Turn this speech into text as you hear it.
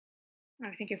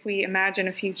I think if we imagine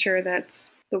a future that's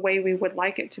the way we would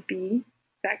like it to be,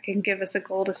 that can give us a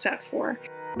goal to set for.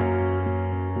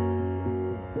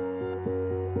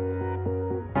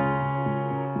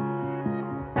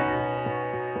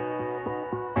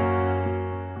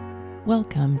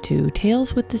 Welcome to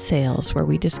Tales with the Sales, where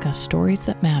we discuss stories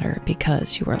that matter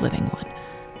because you are living one.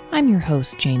 I'm your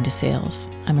host, Jane DeSales.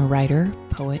 I'm a writer,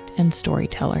 poet, and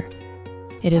storyteller.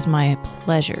 It is my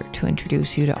pleasure to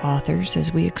introduce you to authors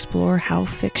as we explore how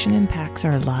fiction impacts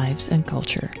our lives and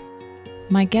culture.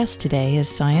 My guest today is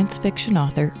science fiction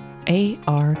author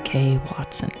A.R.K.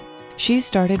 Watson. She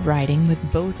started writing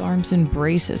with both arms in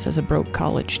braces as a broke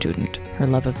college student. Her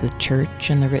love of the church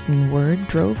and the written word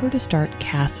drove her to start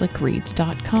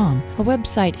CatholicReads.com, a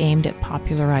website aimed at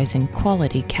popularizing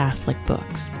quality Catholic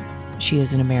books. She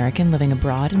is an American living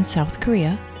abroad in South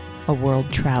Korea, a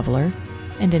world traveler,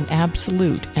 and an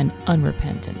absolute and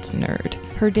unrepentant nerd.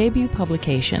 Her debut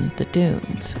publication, The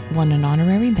Dunes, won an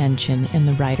honorary mention in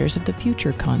the Writers of the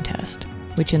Future contest,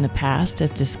 which in the past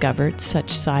has discovered such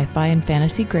sci-fi and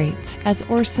fantasy greats as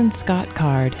Orson Scott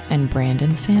Card and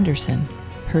Brandon Sanderson.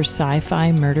 Her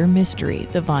sci-fi murder mystery,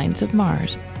 The Vines of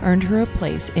Mars, earned her a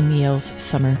place in Yale's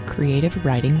Summer Creative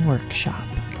Writing Workshop.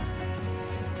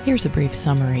 Here's a brief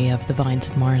summary of The Vines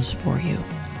of Mars for you.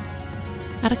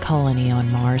 At a colony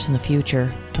on Mars in the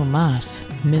future, Tomas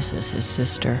misses his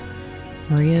sister.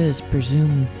 Maria is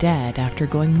presumed dead after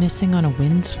going missing on a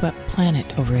windswept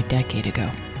planet over a decade ago.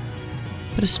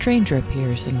 But a stranger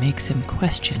appears and makes him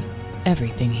question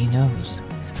everything he knows,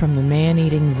 from the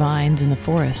man-eating vines in the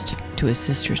forest to his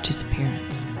sister's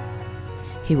disappearance.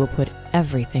 He will put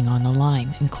everything on the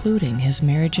line, including his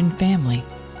marriage and family,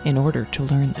 in order to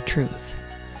learn the truth.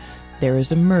 There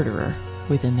is a murderer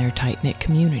within their tight-knit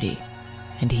community,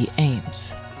 and he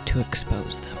aims to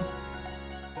expose them.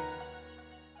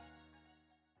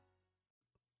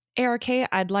 ARK,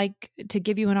 I'd like to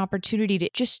give you an opportunity to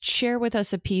just share with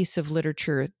us a piece of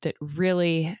literature that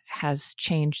really has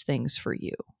changed things for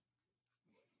you.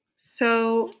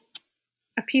 So,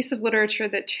 a piece of literature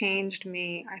that changed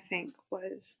me, I think,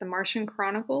 was The Martian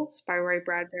Chronicles by Ray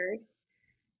Bradbury.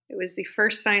 It was the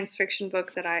first science fiction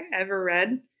book that I ever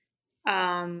read.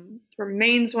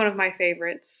 Remains one of my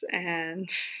favorites and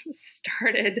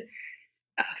started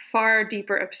a far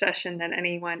deeper obsession than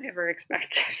anyone ever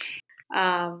expected.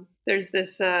 There's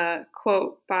this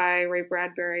quote by Ray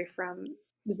Bradbury from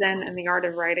Zen and the Art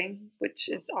of Writing, which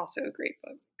is also a great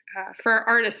book for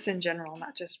artists in general,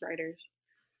 not just writers.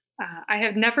 I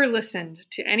have never listened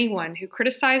to anyone who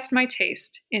criticized my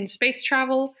taste in space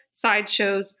travel,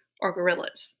 sideshows, or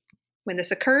gorillas. When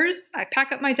this occurs, I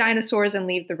pack up my dinosaurs and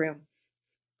leave the room.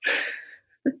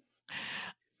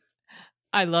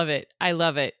 I love it. I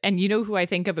love it. And you know who I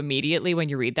think of immediately when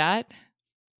you read that?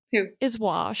 Who? Is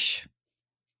Wash.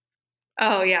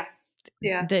 Oh, yeah.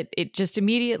 Yeah. That it just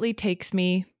immediately takes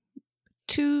me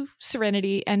to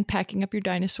Serenity and packing up your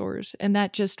dinosaurs. And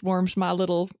that just warms my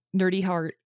little nerdy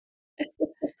heart.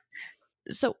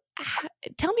 So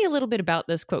tell me a little bit about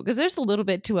this quote, because there's a little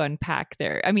bit to unpack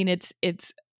there. I mean, it's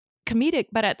comedic,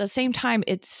 but at the same time,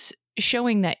 it's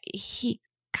showing that he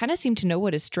kind of seemed to know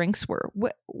what his strengths were.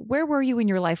 Where were you in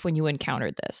your life when you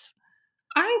encountered this?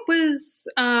 I was,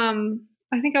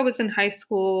 I think I was in high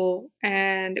school,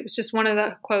 and it was just one of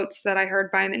the quotes that I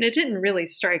heard by him, and it didn't really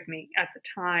strike me at the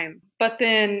time. But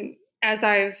then as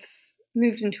I've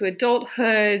moved into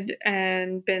adulthood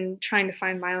and been trying to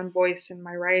find my own voice in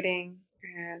my writing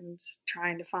and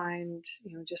trying to find,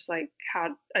 just like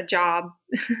how a job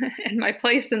and my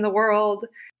place in the world,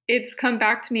 it's come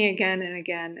back to me again and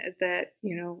again that,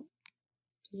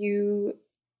 you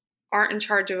aren't in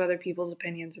charge of other people's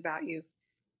opinions about you.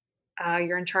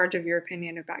 You're in charge of your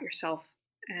opinion about yourself.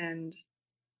 And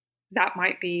that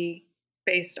might be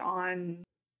based on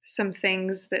some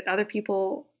things that other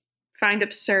people find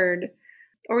absurd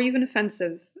or even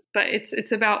offensive. But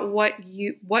it's about what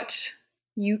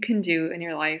you can do in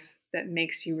your life that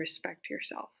makes you respect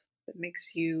yourself, that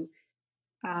makes you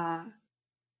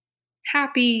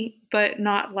happy, but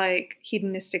not like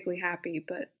hedonistically happy,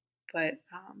 but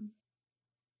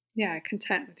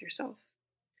content with yourself.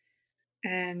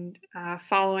 And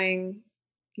following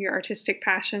your artistic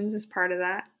passions is part of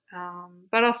that,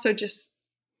 but also just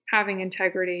having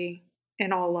integrity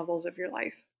in all levels of your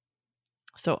life.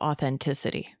 So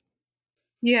authenticity.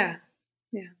 Yeah.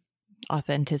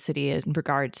 Authenticity in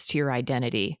regards to your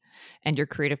identity and your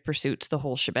creative pursuits, the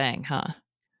whole shebang, huh?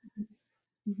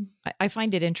 Mm-hmm. I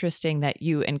find it interesting that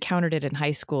you encountered it in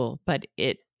high school, but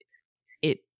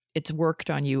it's worked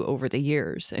on you over the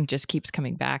years and just keeps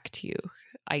coming back to you.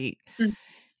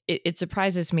 It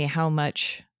surprises me how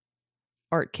much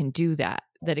art can do that,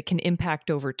 that it can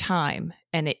impact over time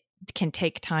and it can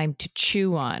take time to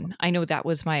chew on. I know that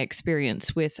was my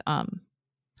experience with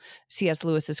C.S.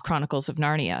 Lewis's Chronicles of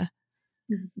Narnia,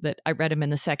 that I read them in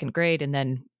the second grade and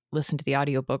then listened to the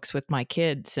audiobooks with my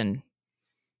kids, and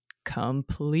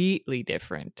completely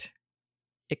different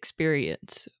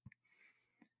experience.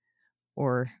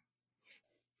 Or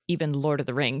even Lord of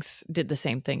the Rings did the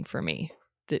same thing for me.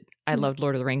 That I loved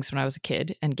Lord of the Rings when I was a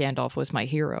kid, and Gandalf was my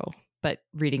hero, but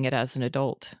reading it as an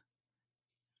adult,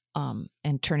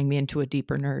 and turning me into a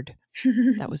deeper nerd,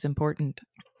 that was important.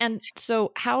 And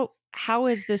so how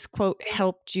has this quote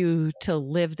helped you to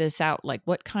live this out? Like,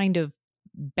 what kind of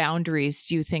boundaries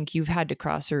do you think you've had to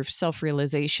cross, or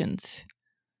self-realizations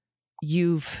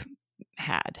you've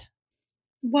had?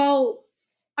 Well,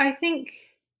 I think,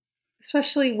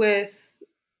 especially with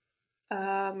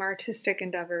my artistic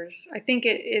endeavors, I think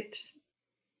it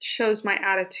shows my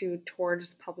attitude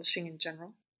towards publishing in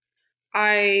general.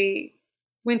 I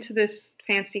went to this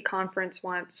fancy conference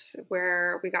once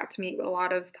where we got to meet with a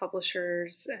lot of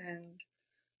publishers and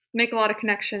make a lot of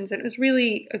connections, and it was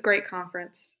really a great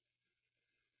conference.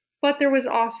 But there was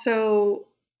also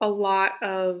a lot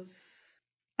of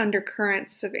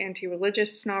undercurrents of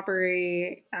anti-religious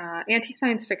snobbery,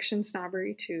 anti-science fiction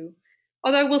snobbery too.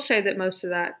 Although I will say that most of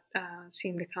that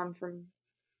seemed to come from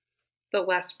the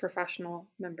less professional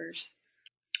members.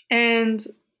 And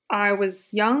I was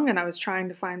young and I was trying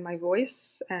to find my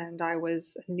voice, and I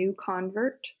was a new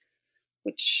convert,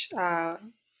 which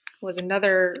was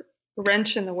another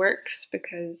wrench in the works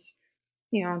because,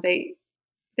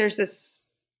 there's this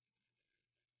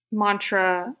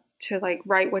mantra to like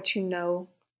write what you know,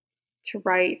 to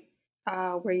write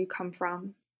where you come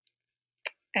from.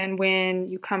 And when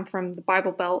you come from the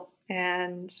Bible Belt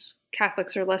and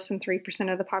Catholics are less than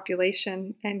 3% of the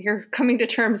population, and you're coming to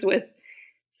terms with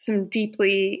some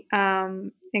deeply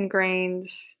ingrained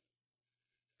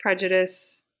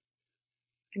prejudice,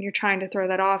 and you're trying to throw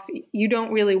that off, you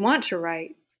don't really want to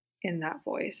write in that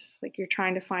voice. Like, you're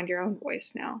trying to find your own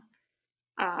voice now,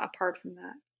 apart from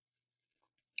that.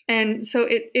 And so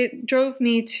it drove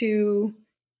me to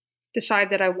decide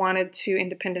that I wanted to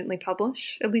independently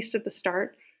publish, at least at the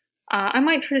start. I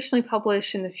might traditionally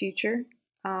publish in the future,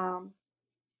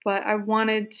 but I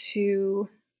wanted to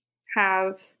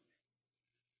have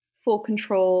full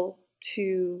control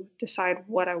to decide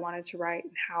what I wanted to write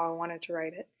and how I wanted to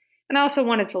write it. And I also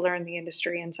wanted to learn the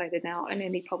industry inside and out, and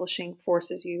indie publishing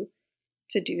forces you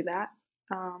to do that,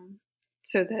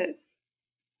 so that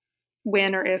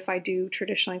when or if I do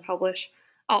traditionally publish,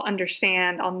 I'll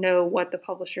understand, I'll know what the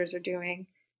publishers are doing,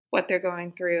 what they're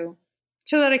going through,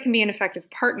 so that I can be an effective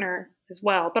partner as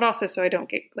well, but also so I don't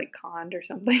get like conned or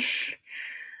something.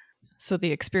 So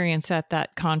the experience at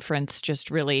that conference just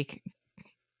really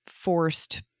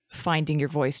forced finding your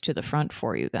voice to the front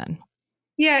for you then.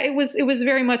 Yeah, it was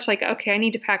very much like, okay, I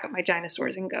need to pack up my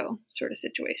dinosaurs and go sort of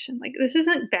situation. Like, this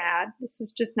isn't bad. This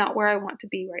is just not where I want to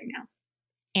be right now.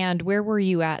 And where were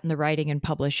you at in the writing and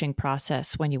publishing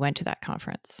process when you went to that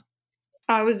conference?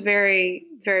 I was very,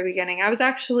 very beginning. I was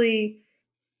actually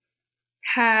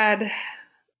I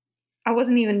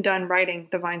wasn't even done writing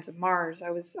The Vines of Mars. I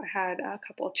had a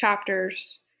couple of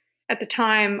chapters. At the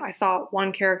time, I thought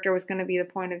one character was going to be the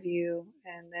point of view.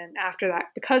 And then after that,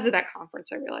 because of that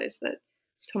conference, I realized that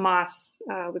Tomas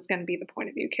was going to be the point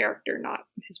of view character, not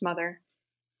his mother.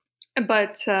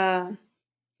 But so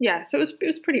it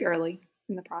was pretty early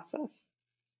in the process.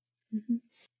 Mm-hmm.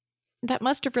 That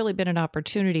must have really been an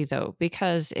opportunity, though,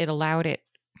 because it allowed it,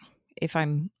 if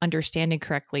I'm understanding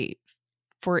correctly,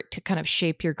 for it to kind of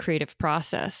shape your creative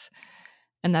process,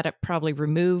 and that it probably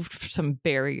removed some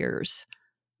barriers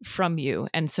from you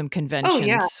and some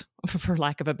conventions, for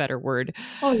lack of a better word.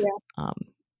 Oh, yeah.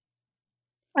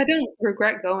 I don't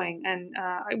regret going. And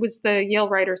it was the Yale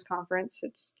Writers Conference.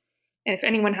 If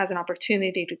anyone has an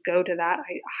opportunity to go to that,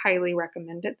 I highly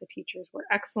recommend it. The teachers were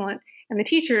excellent. And the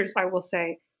teachers, I will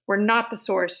say, were not the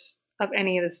source of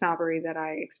any of the snobbery that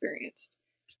I experienced.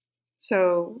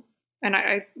 So, and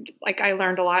I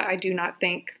learned a lot. I do not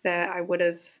think that I would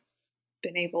have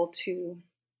been able to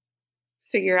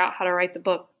figure out how to write the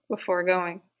book before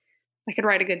going. I could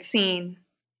write a good scene,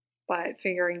 but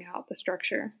figuring out the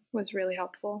structure was really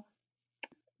helpful.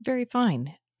 Very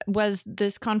fine. Was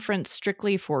this conference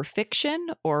strictly for fiction,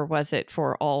 or was it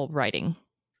for all writing?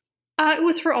 It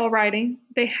was for all writing.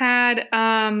 They had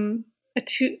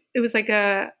it was like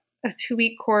a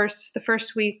 2-week course. The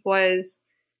first week was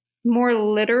more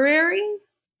literary,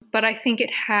 but I think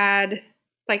it had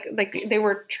like they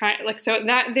were trying, like, so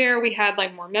that there we had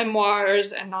like more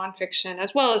memoirs and nonfiction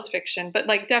as well as fiction, but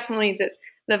like definitely that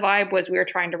the vibe was we were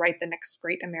trying to write the next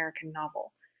great American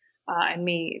novel. And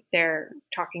me, they're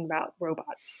talking about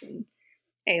robots and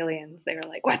aliens. They were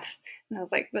like, what? And I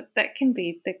was like, but that can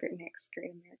be the next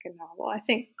great American novel. I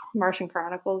think Martian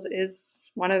Chronicles is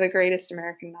one of the greatest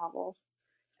American novels.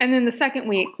 And then the second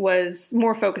week was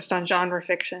more focused on genre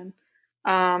fiction.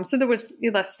 So there was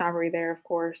less snobbery there, of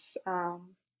course.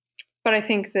 But I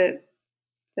think that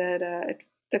the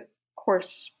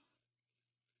course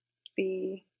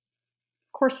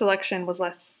selection was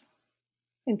less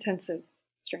intensive,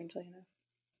 strangely enough.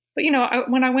 But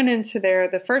when I went into there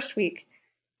the first week,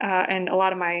 and a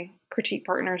lot of my critique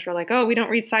partners were like, "Oh, we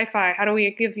don't read sci-fi. How do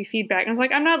we give you feedback?" And I was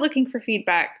like, "I'm not looking for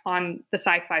feedback on the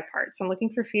sci-fi parts. I'm looking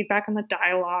for feedback on the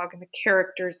dialogue and the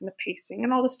characters and the pacing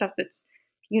and all the stuff that's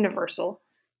universal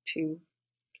to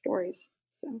stories."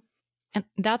 So. And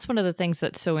that's one of the things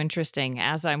that's so interesting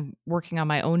as I'm working on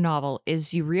my own novel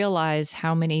is you realize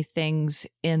how many things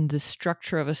in the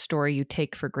structure of a story you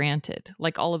take for granted.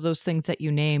 Like all of those things that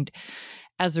you named.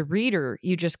 As a reader,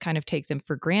 you just kind of take them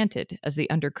for granted as the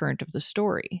undercurrent of the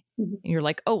story. Mm-hmm. And you're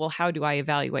like, oh, well, how do I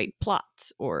evaluate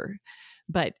plots?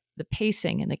 But the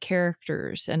pacing and the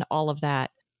characters and all of that,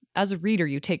 as a reader,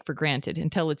 you take for granted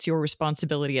until it's your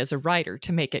responsibility as a writer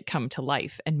to make it come to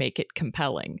life and make it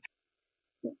compelling.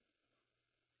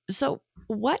 So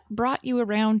what brought you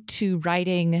around to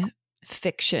writing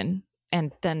fiction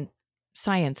and then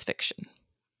science fiction?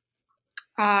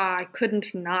 I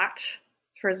couldn't not.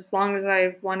 For as long as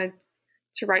I've wanted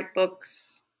to write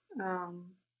books,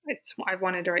 I've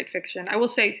wanted to write fiction. I will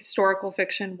say historical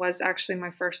fiction was actually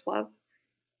my first love.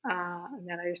 And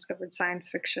then I discovered science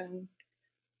fiction.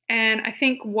 And I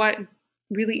think what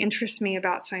really interests me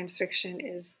about science fiction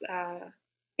is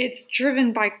it's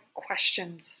driven by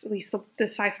questions, at least the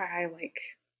sci-fi I like.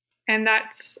 And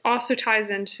that also ties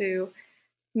into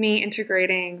me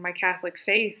integrating my Catholic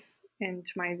faith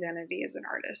into my identity as an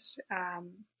artist.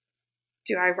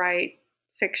 Do I write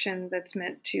fiction that's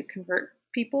meant to convert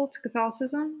people to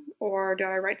Catholicism, or do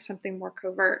I write something more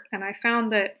covert? And I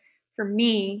found that for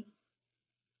me,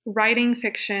 writing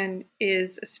fiction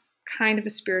is kind of a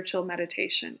spiritual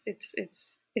meditation. It's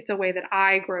a way that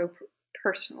I grow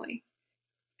personally,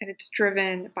 and it's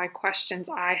driven by questions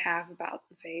I have about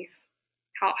the faith.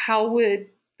 How would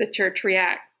the church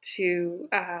react to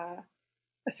a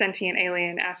sentient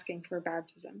alien asking for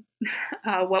baptism?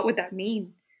 What would that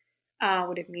mean?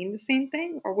 Would it mean the same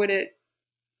thing, or would it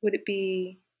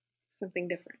be something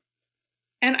different?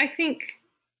 And I think,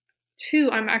 too,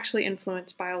 I'm actually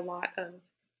influenced by a lot of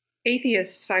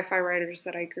atheist sci-fi writers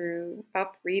that I grew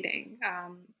up reading.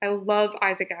 I love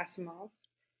Isaac Asimov.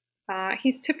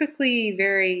 He's typically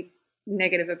very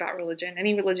negative about religion.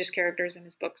 Any religious characters in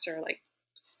his books are like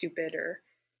stupid or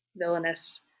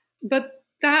villainous. But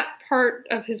that part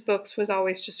of his books was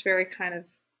always just very kind of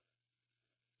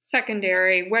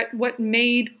secondary. What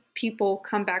made people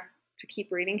come back to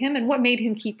keep reading him and what made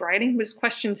him keep writing was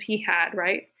questions he had,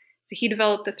 right? So he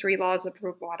developed the 3 laws of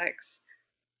robotics,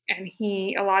 and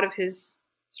a lot of his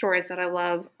stories that I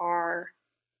love are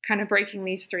kind of breaking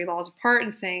these 3 laws apart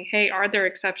and saying, hey, are there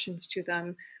exceptions to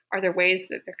them? Are there ways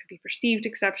that there could be perceived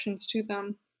exceptions to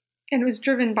them? And it was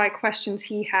driven by questions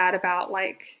he had about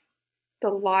like the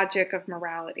logic of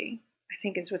morality, I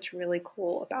think is what's really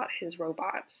cool about his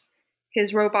robots.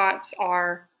 His robots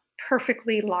are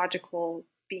perfectly logical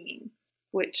beings,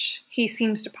 which he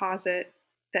seems to posit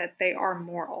that they are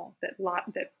moral,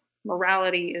 that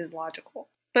morality is logical.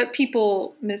 But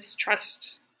people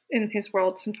in his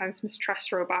world, sometimes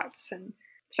mistrust robots and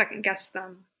second guess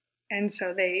them. And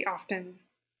so they often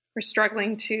are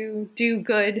struggling to do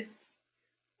good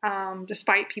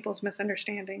despite people's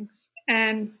misunderstandings.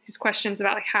 And his questions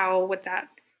about like how would that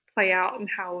play out and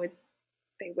how would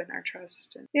they win our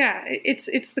trust. And yeah,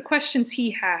 it's the questions he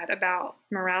had about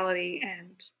morality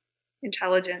and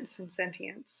intelligence and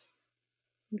sentience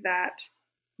that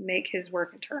make his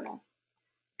work eternal.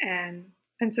 And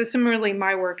so similarly,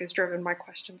 my work is driven by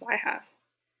questions I have.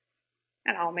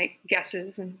 And I'll make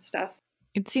guesses and stuff.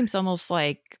 It seems almost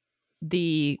like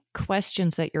the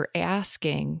questions that you're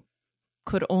asking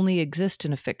could only exist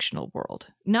in a fictional world.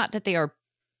 Not that they are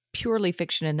purely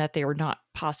fiction and that they are not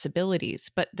possibilities,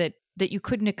 but that you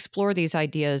couldn't explore these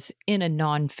ideas in a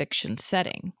nonfiction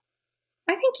setting.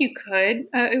 I think you could.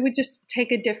 It would just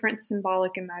take a different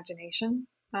symbolic imagination.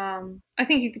 I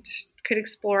think you could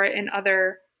explore it in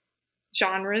other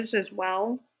genres as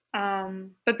well.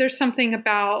 But there's something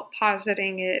about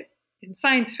positing it in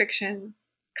science fiction,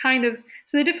 kind of.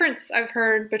 So the difference I've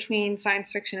heard between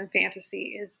science fiction and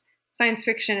fantasy is science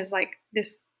fiction is like,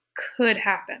 this could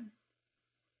happen.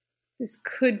 This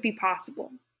could be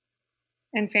possible.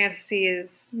 And fantasy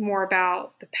is more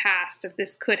about the past of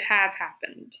this could have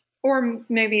happened. Or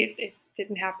maybe it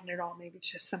didn't happen at all. Maybe it's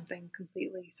just something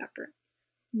completely separate.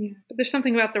 Yeah. But there's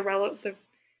something about the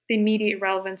immediate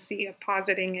relevancy of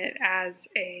positing it as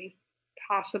a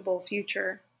possible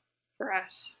future for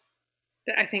us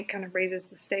that I think kind of raises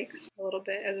the stakes a little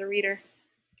bit as a reader.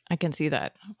 I can see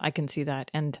that.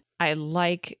 And I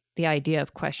like the idea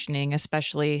of questioning,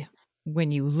 especially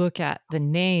when you look at the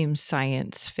name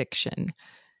science fiction,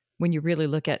 when you really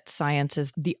look at science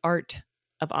as the art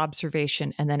of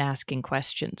observation and then asking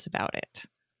questions about it.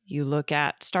 You look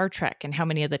at Star Trek and how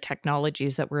many of the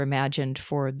technologies that were imagined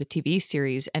for the TV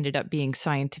series ended up being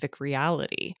scientific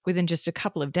reality within just a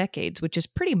couple of decades, which is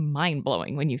pretty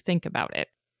mind-blowing when you think about it.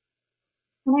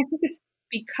 And I think it's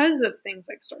because of things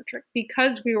like Star Trek,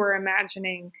 because we were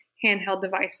imagining handheld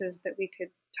devices that we could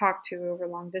talk to over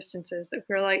long distances, that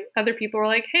we're like, other people were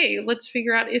like, hey, let's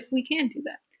figure out if we can do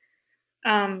that.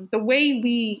 The way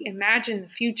we imagine the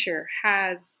future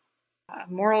has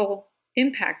a moral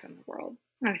impact on the world.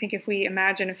 And I think if we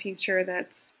imagine a future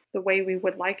that's the way we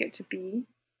would like it to be,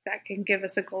 that can give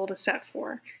us a goal to set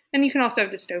for. And you can also have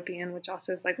dystopian, which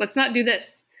also is like, let's not do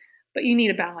this. But you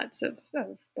need a balance of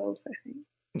both, I think.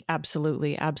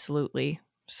 Absolutely, absolutely.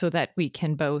 So that we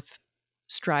can both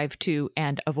strive to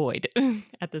and avoid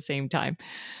at the same time.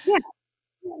 Yeah.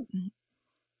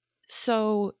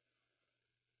 So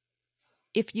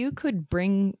if you could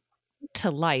bring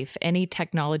to life any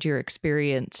technology or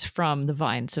experience from The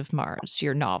Vines of Mars,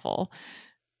 your novel,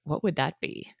 what would that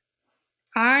be?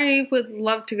 I would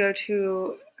love to go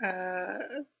to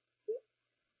an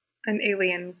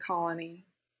alien colony.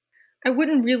 I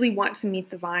wouldn't really want to meet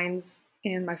the Vines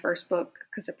in my first book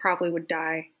because it probably would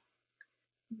die.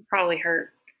 It would probably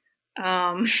hurt.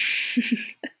 Um,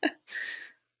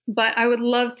 but I would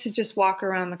love to just walk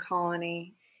around the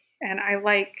colony. And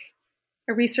I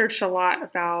researched a lot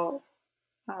about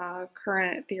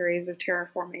current theories of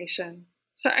terraformation.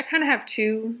 So I kind of have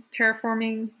two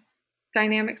terraforming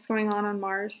dynamics going on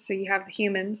Mars. So you have the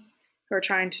humans who are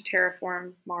trying to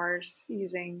terraform Mars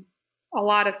using a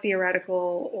lot of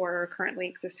theoretical or currently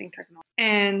existing technology.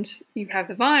 And you have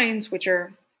the Vines, which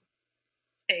are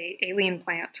a alien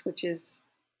plant, which is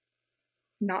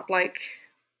not like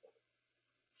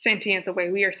sentient the way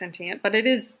we are sentient, but it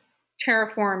is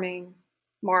terraforming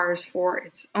Mars for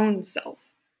its own self.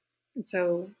 And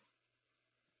so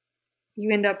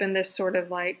you end up in this sort of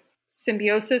like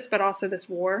symbiosis, but also this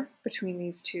war between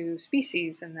these two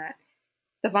species, and that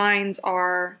the Vines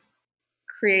are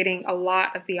creating a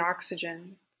lot of the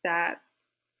oxygen that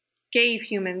gave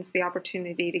humans the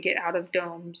opportunity to get out of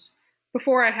domes.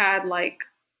 Before I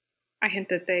hint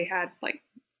that they had like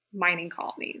mining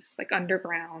colonies, like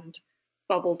underground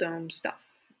bubble dome stuff,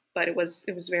 but it was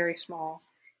very small.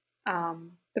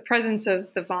 The presence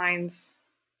of the Vines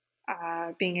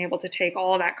being able to take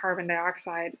all that carbon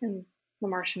dioxide in the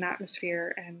Martian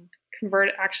atmosphere and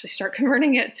start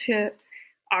converting it to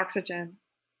oxygen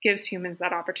gives humans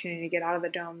that opportunity to get out of the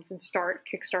domes and start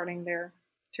kickstarting their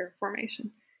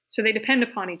terraformation. So they depend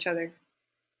upon each other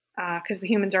because the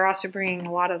humans are also bringing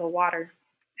a lot of the water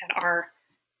and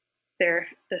they're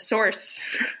the source,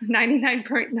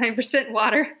 99.9%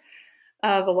 water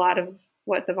of a lot of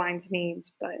what the Vines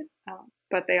needs, but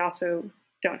they also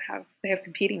they have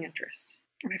competing interests.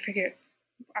 And I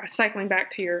was cycling back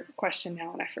to your question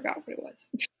now and I forgot what it was.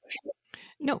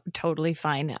 No, totally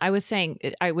fine. I was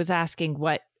asking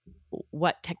what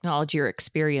technology or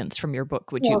experience from your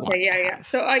book would you want to have? Yeah.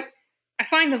 So I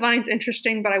find the Vines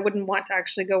interesting, but I wouldn't want to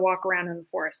actually go walk around in the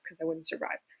forest because I wouldn't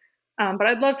survive. But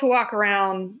I'd love to walk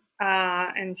around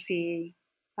and see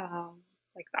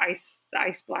like the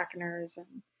ice blackeners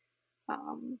and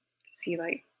to see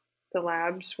like the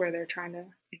labs where they're trying to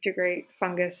integrate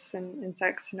fungus and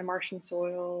insects into Martian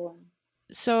soil.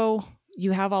 So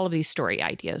you have all of these story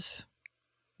ideas,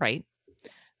 right?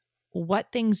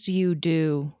 What things do you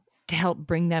do to help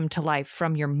bring them to life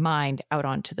from your mind out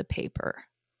onto the paper?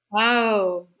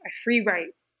 Oh, I free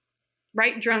write.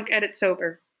 Write drunk, edit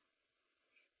sober.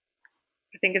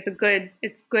 I think it's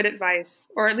good advice,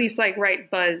 or at least like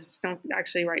write buzzed. Don't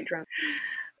actually write drunk.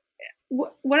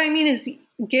 What I mean is do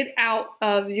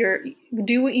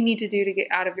what you need to do to get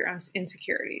out of your own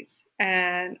insecurities.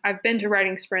 And I've been to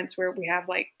writing sprints where we have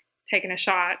like taken a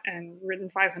shot and written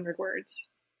 500 words.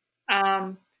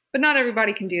 But not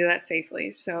everybody can do that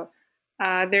safely. So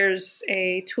there's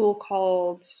a tool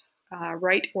called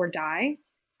Write or Die.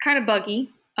 It's kind of buggy,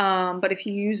 but if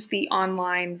you use the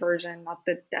online version, not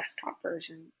the desktop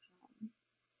version,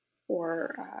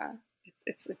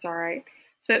 it's all right.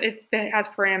 So it has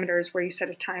parameters where you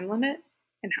set a time limit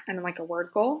and like a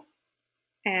word goal.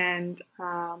 and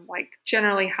like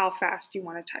generally how fast you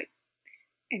want to type.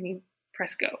 And you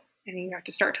press go and you have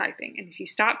to start typing. And if you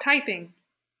stop typing,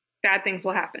 bad things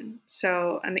will happen.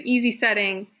 So on the easy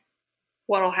setting,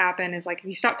 what'll happen is like if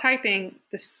you stop typing,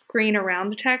 the screen around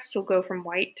the text will go from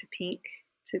white to pink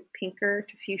to pinker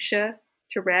to fuchsia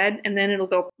to red, and then it'll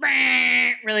go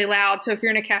really loud. So if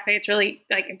you're in a cafe, it's really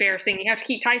like embarrassing. You have to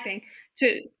keep typing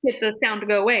to get the sound to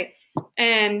go away.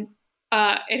 And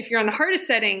if you're on the hardest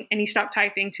setting and you stop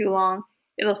typing too long,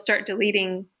 it'll start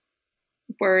deleting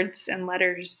words and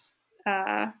letters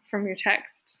from your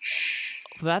text.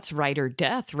 That's write or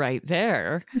death right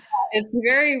there. It's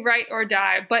very write or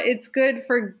die, but it's good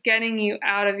for getting you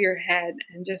out of your head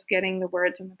and just getting the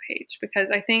words on the page. Because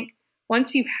I think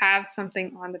once you have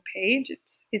something on the page,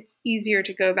 it's easier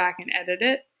to go back and edit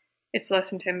it. It's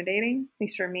less intimidating, at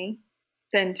least for me,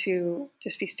 than to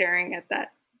just be staring at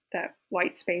that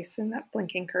white space and that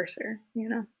blinking cursor, you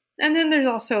know. And then there's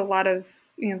also a lot of,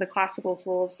 you know, the classical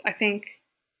tools. I think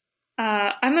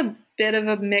I'm a bit of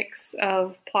a mix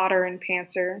of plotter and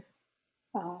pantser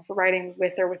for writing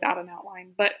with or without an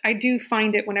outline. But I do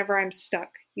find it whenever I'm stuck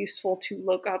useful to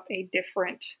look up a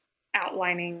different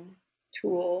outlining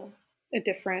tool, a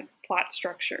different plot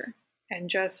structure, and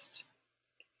just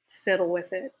fiddle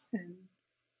with it and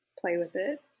play with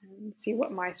it and see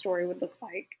what my story would look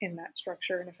like in that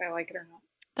structure and if I like it or not.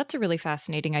 That's a really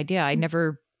fascinating idea. I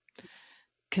never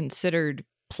considered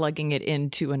plugging it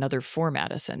into another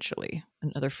format, essentially,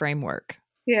 another framework.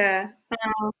 Yeah.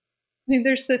 I mean,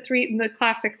 there's the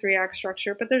classic 3-act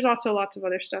structure, but there's also lots of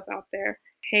other stuff out there.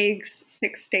 Haig's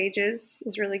 6 Stages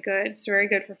is really good. It's very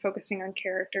good for focusing on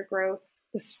character growth.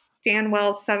 The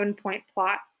Stanwell's 7-point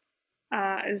plot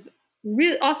is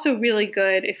also really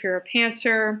good if you're a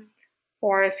pantser,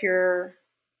 or if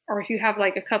you have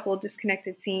like a couple of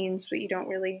disconnected scenes, but you don't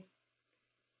really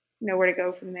know where to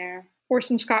go from there.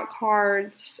 Orson Scott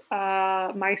Card's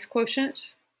Mice Quotient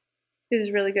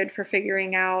is really good for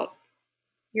figuring out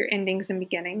your endings and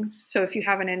beginnings. So if you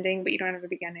have an ending but you don't have a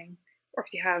beginning, or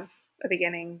if you have a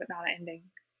beginning but not an ending,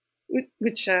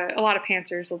 which a lot of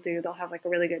pantsers will do, they'll have like a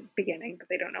really good beginning but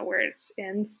they don't know where it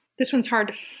ends. This one's hard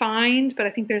to find, but I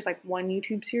think there's like one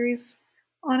YouTube series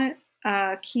on it,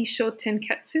 Kisho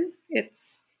Tenketsu.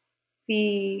 It's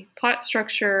the plot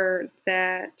structure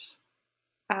that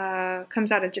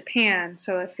comes out of Japan.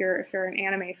 So if you're an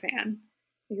anime fan,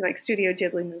 you like Studio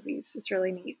Ghibli movies, it's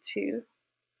really neat to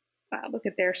look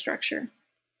at their structure,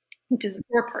 which is a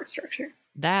 4-part structure.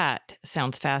 That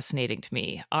sounds fascinating to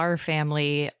me. Our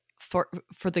family, for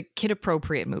the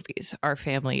kid-appropriate movies, our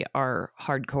family are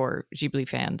hardcore Ghibli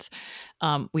fans.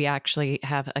 We actually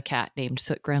have a cat named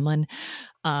Soot Gremlin.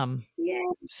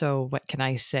 So what can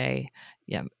I say?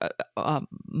 Yeah,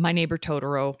 My Neighbor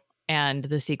Totoro and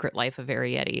The Secret Life of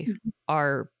Arrietty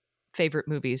are favorite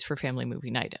movies for family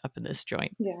movie night up in this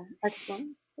joint. Yeah,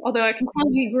 excellent. Although I can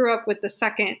tell you grew up with the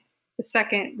second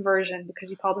version because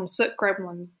you called them Soot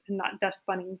Gremlins and not Dust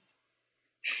Bunnies.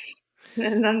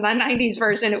 And then the 90s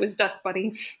version, it was Dust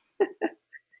Bunny.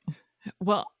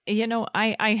 Well, you know,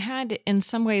 I had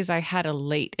a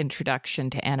late introduction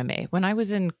to anime. When I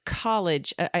was in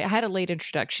college, I had a late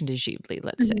introduction to Ghibli,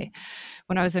 let's say.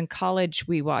 When I was in college,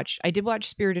 I did watch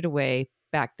Spirited Away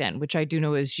back then, which I do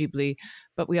know is Ghibli,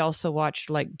 but we also watched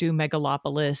like Do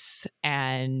Megalopolis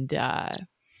and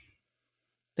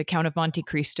The Count of Monte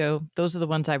Cristo. Those are the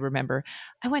ones I remember.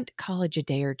 I went to college a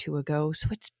day or two ago, so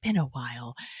it's been a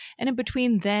while. And in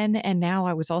between then and now,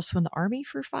 I was also in the Army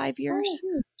for 5 years.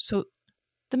 So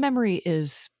the memory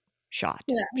is shot.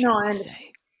 Yeah, no, I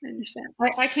understand.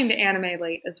 I came to anime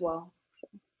late as well. So.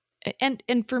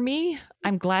 And for me,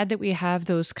 I'm glad that we have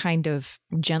those kind of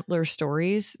gentler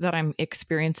stories that I'm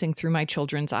experiencing through my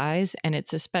children's eyes. And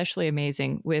it's especially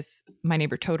amazing with My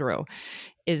Neighbor Totoro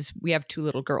is we have 2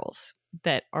 little girls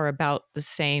that are about the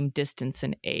same distance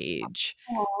and age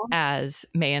as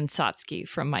Mei and Satsuki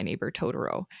from My Neighbor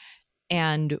Totoro.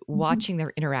 And watching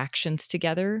their interactions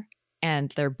together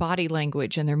and their body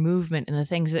language and their movement and the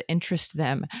things that interest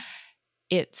them,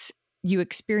 you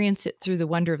experience it through the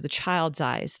wonder of the child's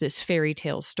eyes, this fairy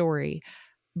tale story.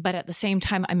 But at the same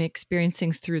time, I'm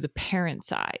experiencing through the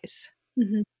parent's eyes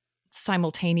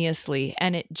simultaneously.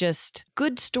 And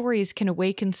good stories can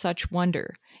awaken such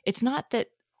wonder. It's not that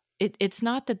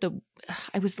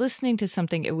I was listening to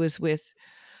something, it was with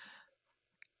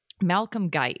Malcolm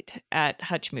Guite at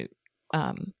Hutchmoot.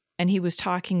 And he was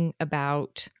talking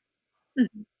about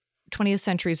 20th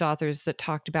century's authors that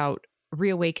talked about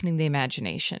reawakening the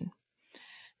imagination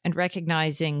and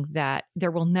recognizing that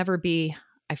there will never be,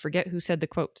 I forget who said the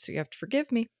quote, so you have to forgive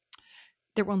me,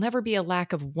 there will never be a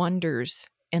lack of wonders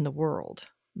in the world,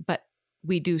 but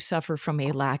we do suffer from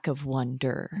a lack of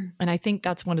wonder. Mm-hmm. And I think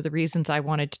that's one of the reasons I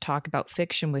wanted to talk about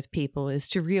fiction with people, is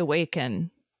to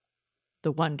reawaken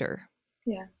the wonder.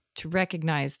 Yeah. To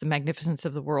recognize the magnificence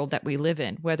of the world that we live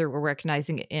in, whether we're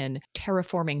recognizing it in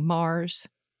terraforming Mars,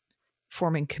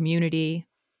 forming community,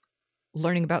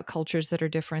 learning about cultures that are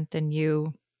different than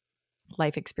you,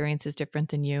 life experiences different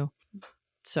than you.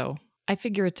 So I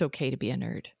figure it's okay to be a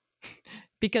nerd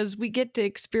because we get to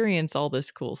experience all this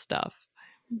cool stuff.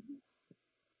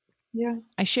 Yeah.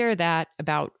 I share that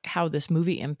about how this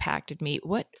movie impacted me.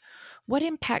 What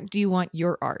impact do you want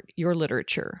your art, your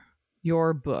literature,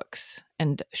 your books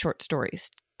and short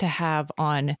stories to have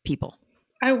on people?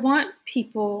 I want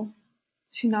people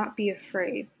to not be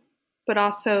afraid, but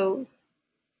also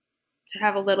to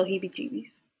have a little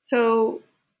heebie-jeebies. So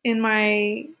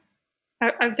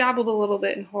I've dabbled a little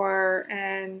bit in horror,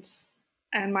 and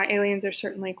my aliens are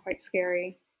certainly quite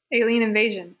scary. Alien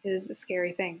invasion is a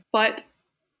scary thing, but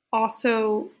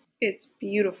also it's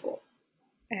beautiful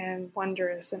and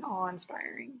wondrous and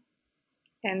awe-inspiring.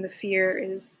 And the fear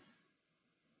is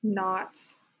not,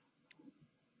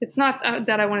 it's not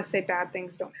that I want to say bad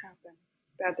things don't happen.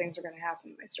 Bad things are going to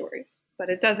happen in my stories, but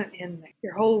it doesn't end there.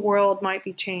 Your whole world might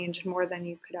be changed more than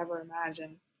you could ever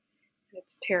imagine.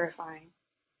 It's terrifying,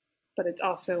 but it's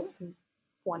also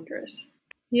wondrous.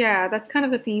 Yeah, that's kind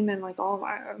of a theme in like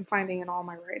I'm finding in all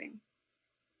my writing.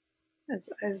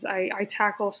 As I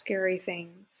tackle scary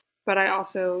things, but I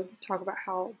also talk about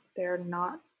how they're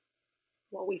not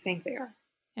what we think they are.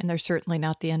 And they're certainly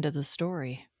not the end of the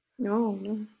story. No.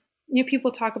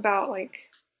 People talk about like,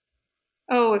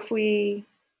 oh, if we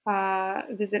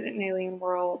visit an alien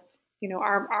world,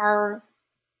 our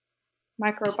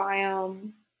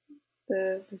microbiome,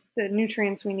 the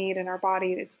nutrients we need in our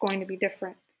body, it's going to be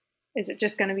different. Is it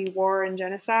just going to be war and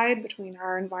genocide between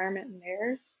our environment and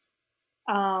theirs?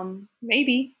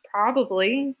 Maybe,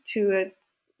 probably to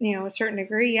a certain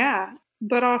degree, yeah.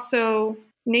 But also,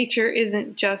 nature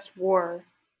isn't just war.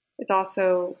 It's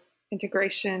also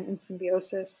integration and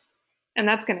symbiosis. And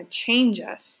that's going to change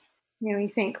us. You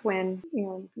think when,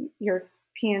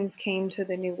 Europeans came to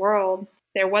the New World,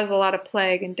 there was a lot of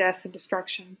plague and death and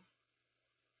destruction.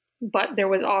 But there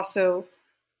was also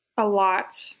a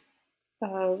lot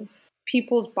of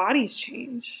people's bodies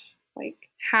change. Like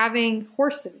having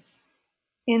horses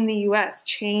in the U.S.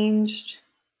 changed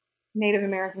Native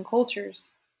American cultures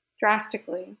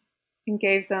drastically and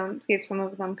gave some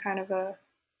of them kind of a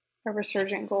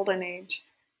resurgent golden age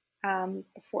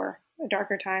before a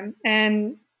darker time.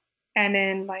 And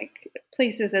in like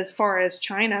places as far as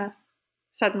China,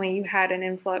 suddenly you had an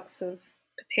influx of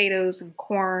potatoes and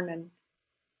corn and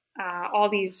all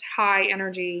these high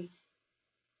energy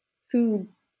food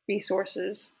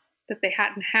resources that they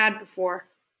hadn't had before.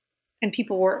 And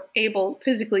people were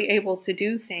physically able to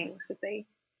do things that they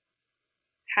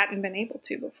hadn't been able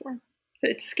to before. So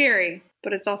it's scary,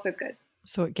 but it's also good.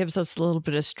 So it gives us a little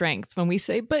bit of strength when we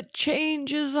say, but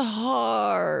change is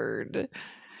hard.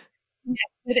 Yes,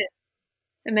 it is.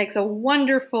 It makes a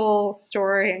wonderful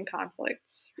story and conflict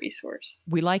resource.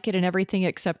 We like it in everything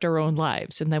except our own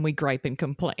lives, and then we gripe and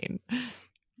complain.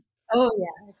 Oh,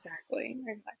 yeah, exactly.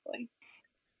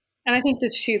 And I think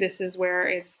this is where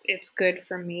it's good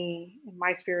for me and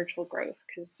my spiritual growth,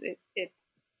 because it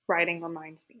writing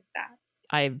reminds me of that.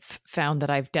 I've found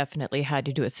that I've definitely had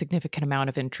to do a significant amount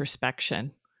of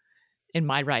introspection in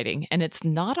my writing, and it's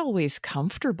not always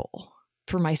comfortable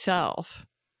for myself.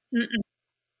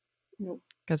 Nope.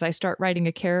 Because I start writing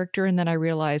a character and then I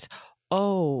realize,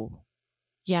 oh,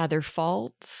 yeah, their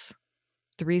faults,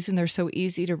 the reason they're so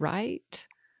easy to write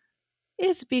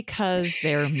is because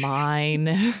they're mine.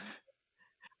 Have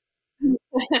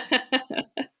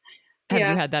you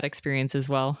had that experience as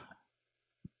well?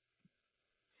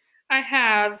 I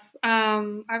have.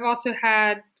 I've also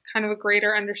had kind of a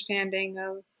greater understanding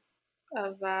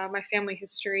of my family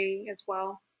history as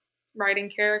well, writing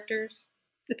characters.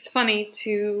 It's funny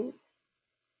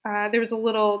there was a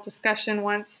little discussion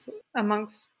once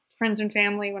amongst friends and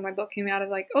family when my book came out of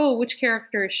like, oh, which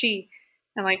character is she?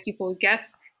 And like people would guess.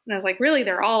 And I was like, really,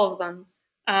 they're all of them.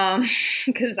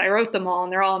 Because I wrote them all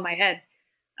and they're all in my head.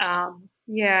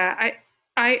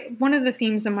 One of the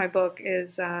themes in my book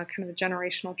is kind of a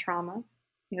generational trauma.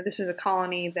 This is a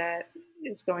colony that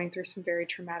is going through some very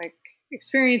traumatic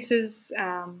experiences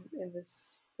in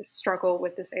this struggle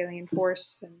with this alien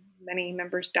force, and many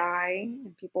members die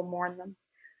and people mourn them.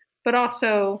 But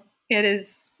also, it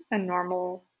is a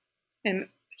normal and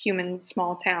human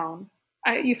small town.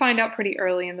 You find out pretty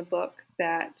early in the book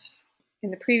that in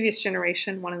the previous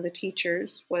generation, one of the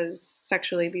teachers was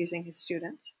sexually abusing his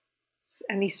students.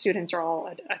 And these students are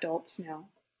all adults now.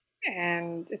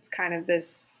 And it's kind of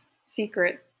this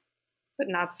secret, but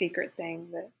not secret thing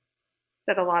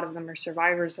that a lot of them are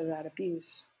survivors of that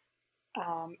abuse.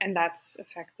 And that's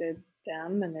affected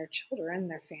them and their children,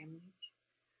 their families.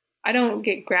 I don't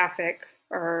get graphic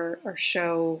or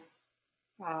show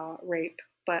rape,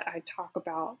 but I talk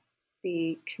about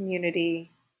the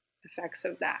community effects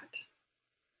of that.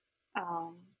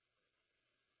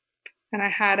 And I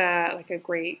had a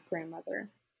great grandmother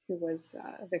who was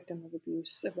a victim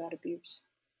of that abuse.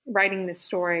 Writing this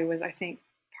story was, I think,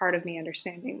 part of me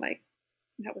understanding like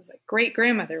that was like great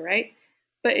grandmother, right?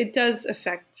 But it does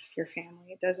affect your family.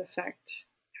 It does affect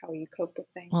how you cope with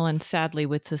things. Well, and sadly,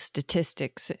 with the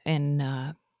statistics in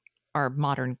our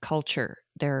modern culture,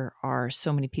 there are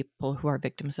so many people who are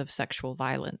victims of sexual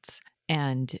violence.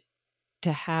 And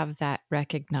to have that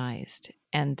recognized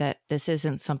and that this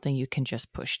isn't something you can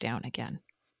just push down again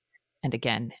and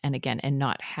again and again and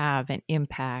not have an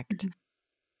impact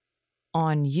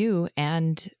on you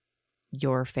and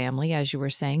your family, as you were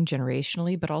saying,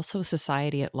 generationally, but also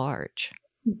society at large.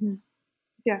 Mm-hmm.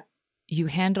 Yeah. You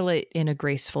handle it in a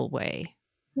graceful way.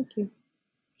 Thank you.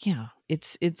 Yeah,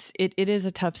 it is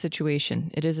a tough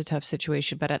situation. It is a tough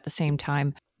situation, but at the same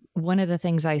time, one of the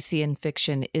things I see in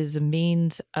fiction is a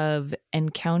means of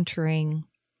encountering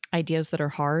ideas that are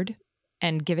hard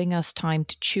and giving us time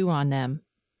to chew on them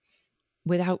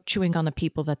without chewing on the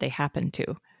people that they happen to.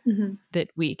 Mm-hmm. That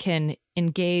we can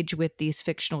engage with these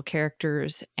fictional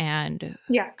characters and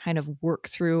kind of work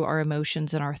through our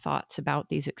emotions and our thoughts about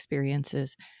these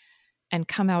experiences and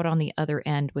come out on the other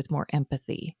end with more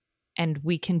empathy. And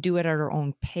we can do it at our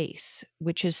own pace,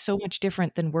 which is so much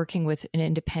different than working with an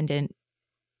independent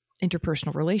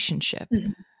interpersonal relationship,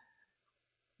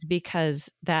 because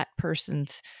that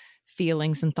person's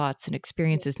feelings and thoughts and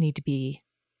experiences need to be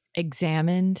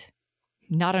examined,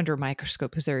 not under a microscope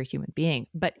because they're a human being,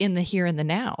 but in the here and the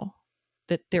now,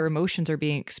 that their emotions are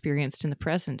being experienced in the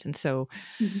present. And so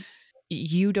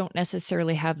you don't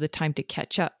necessarily have the time to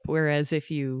catch up. Whereas if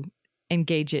you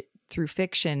engage it through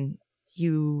fiction,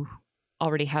 you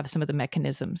already have some of the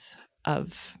mechanisms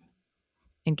of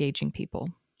engaging people.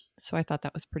 So I thought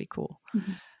that was pretty cool.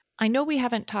 Mm-hmm. I know we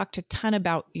haven't talked a ton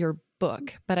about your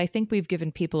book, but I think we've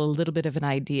given people a little bit of an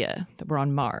idea that we're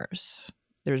on Mars.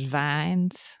 There's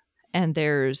vines and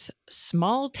there's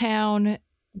small town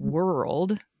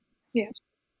world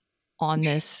on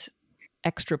this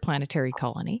extraplanetary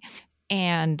colony.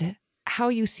 And how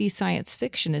you see science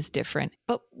fiction is different.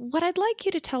 But what I'd like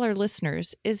you to tell our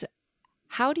listeners is,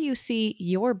 how do you see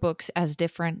your books as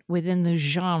different within the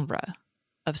genre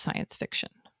of science fiction?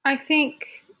 I think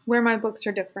where my books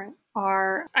are different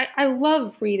are, I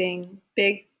love reading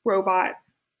big robot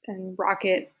and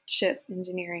rocket ship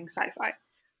engineering sci-fi,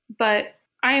 but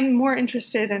I'm more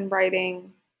interested in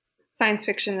writing science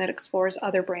fiction that explores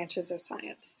other branches of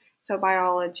science. So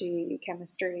biology,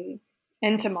 chemistry,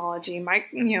 entomology,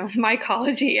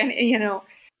 mycology,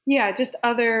 and, just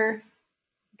other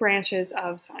branches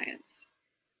of science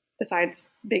besides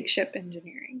big ship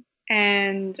engineering.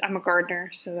 And I'm a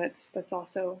gardener, so that's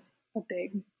also a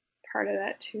big part of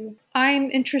that too.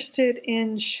 I'm interested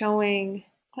in showing,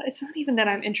 it's not even that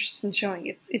I'm interested in showing,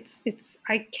 it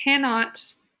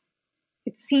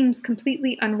seems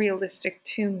completely unrealistic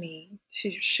to me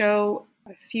to show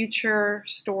a future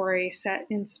story set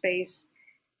in space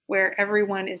where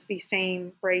everyone is the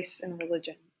same race and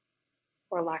religion,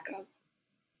 or lack of.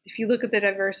 If you look at the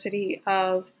diversity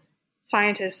of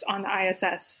scientists on the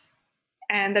ISS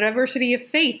and the diversity of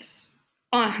faiths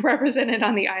represented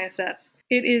on the ISS,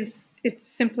 it's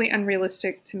simply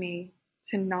unrealistic to me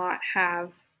to not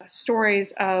have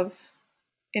stories of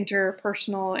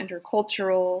interpersonal,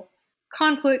 intercultural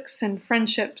conflicts and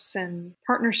friendships and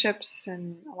partnerships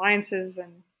and alliances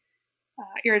and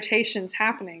irritations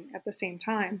happening at the same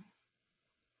time.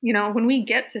 When we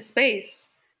get to space,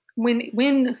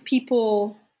 when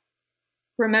people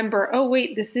remember, oh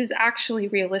wait, this is actually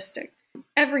realistic,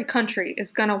 every country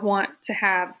is going to want to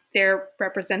have their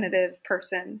representative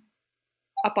person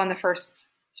up on the first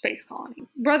space colony,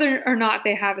 whether or not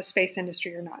they have a space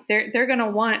industry or not. They're going to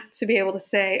want to be able to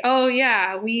say, oh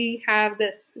yeah, we have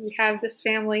this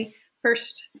family,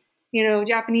 first,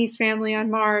 Japanese family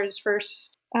on Mars,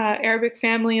 first Arabic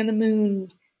family on the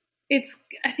moon.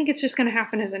 I think it's just going to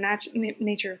happen as a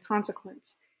nature of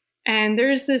consequence. And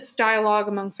there's this dialogue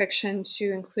among fiction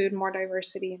to include more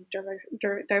diversity and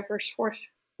diverse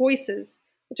voices,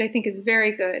 which I think is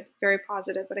very good, very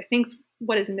positive. But I think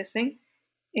what is missing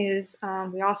is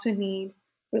we also need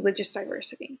religious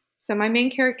diversity. So my main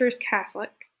character is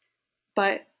Catholic,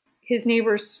 but his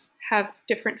neighbors have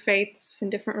different faiths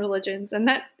and different religions. And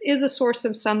that is a source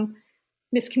of some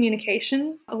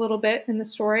miscommunication a little bit in the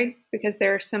story because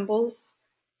there are symbols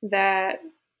that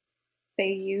they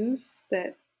use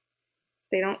that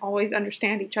they don't always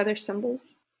understand each other's symbols.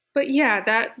 But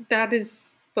yeah, that is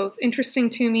both interesting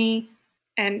to me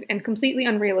and completely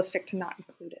unrealistic to not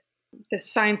include it. This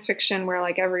science fiction where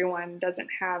like everyone doesn't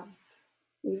have,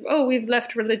 we've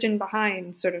left religion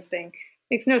behind sort of thing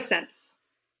makes no sense.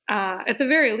 At the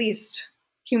very least,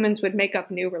 humans would make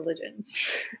up new religions.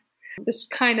 This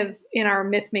kind of in our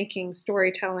myth-making,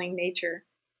 storytelling nature.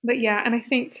 But yeah, and I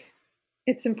think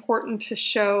it's important to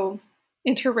show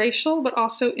interracial, but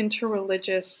also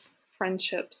interreligious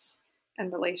friendships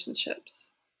and relationships.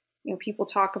 You know, people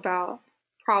talk about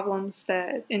problems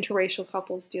that interracial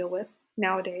couples deal with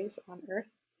nowadays on Earth,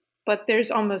 but there's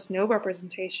almost no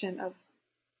representation of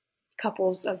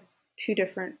couples of two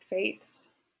different faiths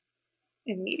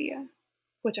in media,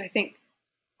 which I think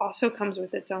also comes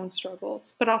with its own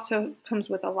struggles, but also comes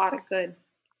with a lot of good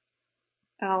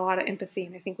and a lot of empathy.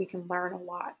 And I think we can learn a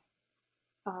lot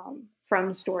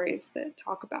from stories that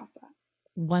talk about that.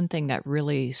 One thing that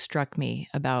really struck me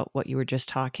about what you were just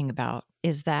talking about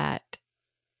is that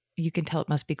you can tell it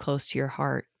must be close to your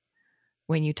heart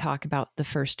when you talk about the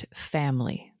first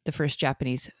family, the first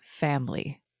Japanese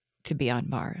family to be on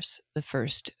Mars, the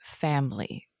first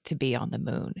family to be on the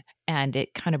moon. And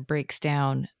it kind of breaks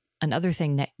down another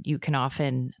thing that you can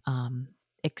often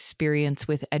experience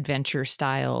with adventure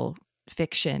style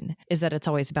fiction is that it's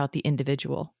always about the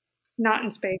individual. Not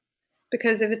in space,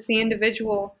 because if it's the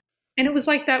individual, and it was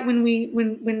like that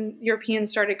when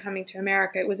Europeans started coming to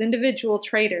America, it was individual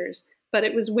traders, but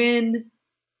it was when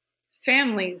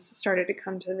families started to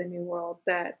come to the New World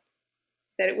that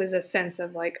it was a sense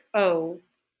of like, oh,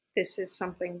 this is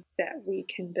something that we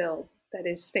can build that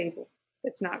is stable,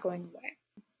 that's not going away.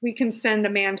 We can send a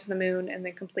man to the moon and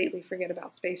then completely forget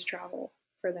about space travel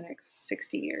for the next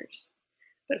 60 years.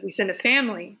 But if we send a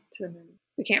family to the moon,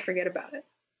 we can't forget about it.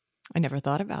 I never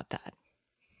thought about that.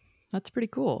 That's pretty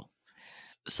cool.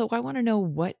 So I want to know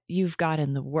what you've got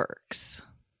in the works.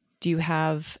 Do you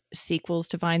have sequels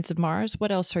to Vines of Mars?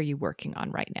 What else are you working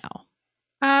on right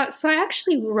now? So I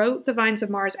actually wrote The Vines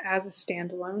of Mars as a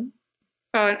standalone.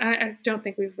 I don't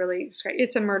think we've really described it.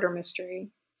 It's a murder mystery.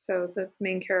 So the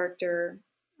main character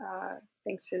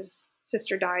thinks his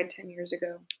sister died 10 years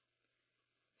ago.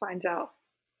 Finds out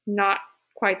not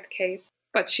quite the case,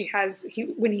 but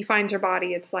when he finds her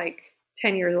body, it's like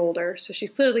 10 years older. So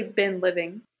she's clearly been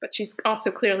living, but she's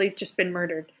also clearly just been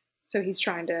murdered. So he's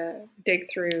trying to dig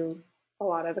through a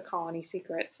lot of the colony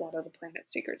secrets, a lot of the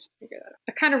planet secrets to figure that out.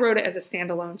 I kind of wrote it as a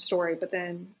standalone story, but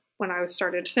then when I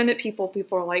started to send it people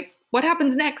were like, what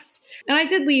happens next? And I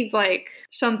did leave like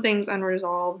some things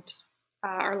unresolved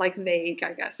or like vague,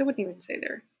 I guess. I wouldn't even say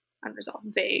they're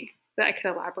unresolved, vague, that I could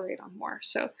elaborate on more.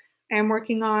 So I am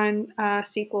working on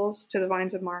sequels to The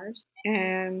Vines of Mars.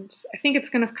 And I think it's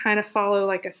going to kind of follow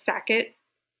like a Sackett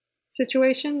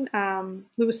situation.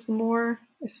 Louis L'Amour,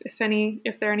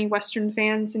 if there are any Western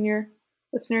fans in your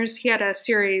listeners, he had a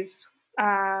series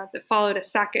that followed the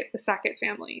Sackett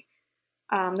family.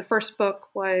 The first book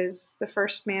was the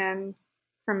first man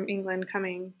from England from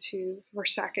England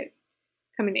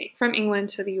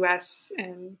to the U.S.,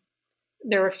 and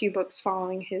there were a few books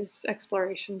following his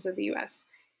explorations of the U.S.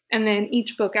 And then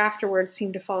each book afterwards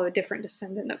seemed to follow a different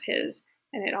descendant of his,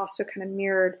 and it also kind of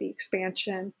mirrored the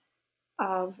expansion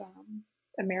of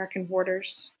American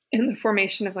borders in the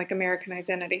formation of like American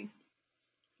identity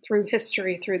through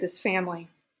history, through this family.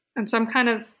 And so I'm kind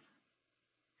of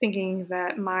thinking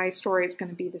that my story is going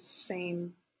to be the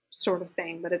same sort of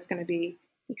thing, but it's going to be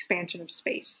the expansion of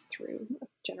space through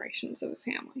generations of a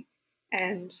family.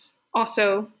 And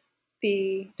also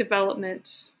the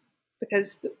development,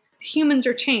 because the humans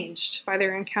are changed by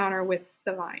their encounter with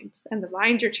the vines, and the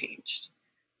vines are changed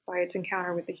by its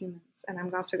encounter with the humans. And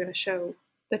I'm also going to show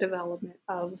the development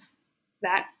of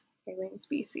that alien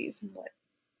species and what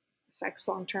effects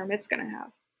long-term it's going to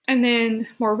have. And then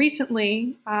more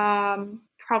recently,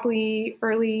 probably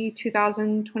early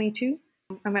 2022,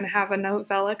 I'm going to have a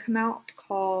novella come out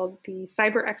called The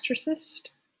Cyber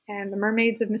Exorcist and the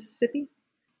Mermaids of Mississippi.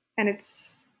 And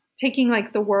it's taking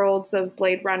like the worlds of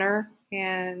Blade Runner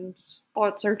and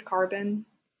Altered Carbon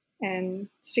and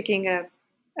sticking a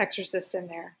exorcist in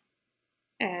there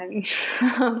and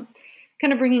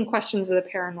kind of bringing questions of the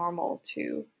paranormal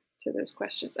to those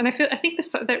questions. And I think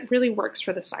that really works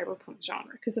for the cyberpunk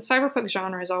genre, because the cyberpunk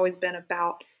genre has always been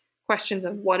about questions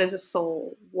of what is a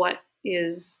soul, what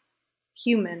is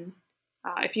human.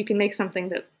 If you can make something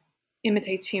that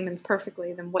imitates humans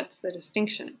perfectly, then what's the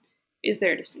distinction? Is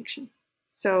there a distinction?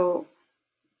 So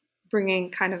bringing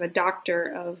kind of a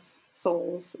doctor of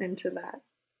souls into that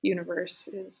universe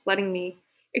is letting me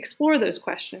explore those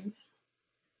questions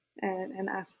and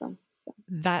ask them. So.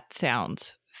 That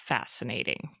sounds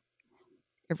fascinating.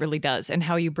 It really does. And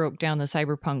how you broke down the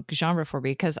cyberpunk genre for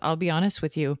me, because I'll be honest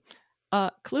with you,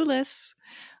 clueless.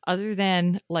 Other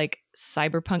than like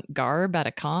cyberpunk garb at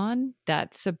a con,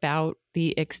 that's about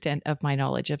the extent of my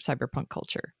knowledge of cyberpunk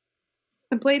culture.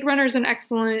 And Blade Runner is an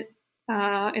excellent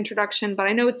introduction, but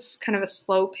I know it's kind of a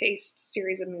slow-paced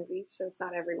series of movies, so it's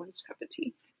not everyone's cup of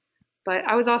tea. But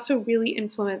I was also really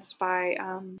influenced by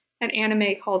an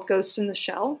anime called Ghost in the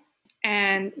Shell,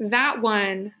 and that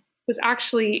one was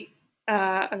actually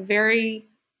a very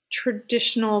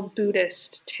traditional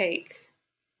Buddhist take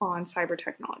on cyber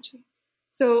technology.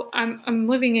 So I'm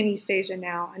living in East Asia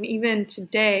now, and even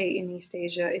today in East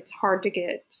Asia, it's hard to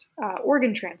get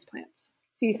organ transplants.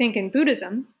 So you think in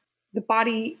Buddhism, the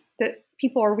body, that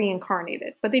people are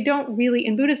reincarnated, but they don't really,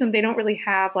 in Buddhism, they don't really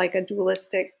have like a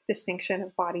dualistic distinction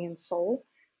of body and soul.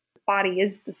 The body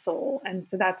is the soul. And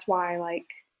so that's why like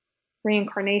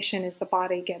reincarnation is the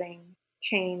body getting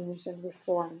changed and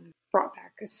reformed, brought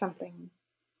back as something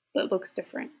that looks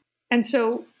different. And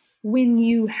so when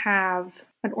you have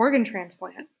an organ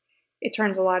transplant, it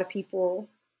turns a lot of people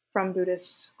from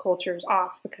Buddhist cultures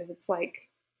off because it's like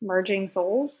merging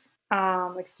souls,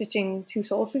 like stitching two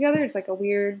souls together. It's like a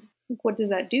weird, what does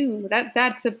that do?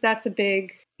 That's a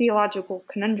big theological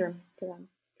conundrum for them.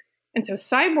 And so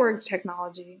cyborg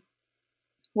technology,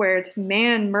 where it's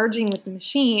man merging with the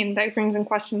machine, that brings in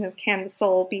question of can the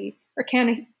soul be, or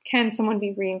can someone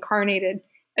be reincarnated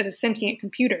as a sentient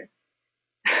computer?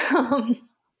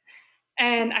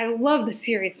 And I love the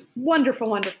series. Wonderful,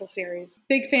 wonderful series.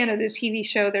 Big fan of the TV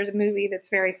show. There's a movie that's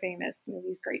very famous. The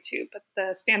movie's great too, but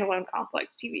the Standalone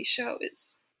Complex TV show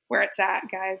is where it's at,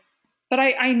 guys. But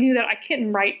I knew that I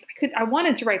couldn't write. I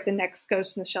wanted to write the next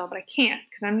Ghost in the Shell, but I can't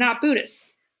because I'm not Buddhist,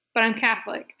 but I'm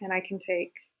Catholic, and I can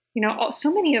take,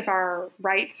 so many of our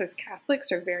rites as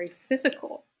Catholics are very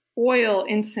physical. Oil,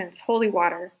 incense, holy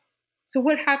water. So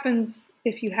what happens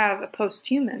if you have a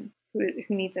post-human who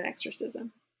needs an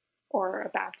exorcism or a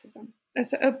baptism?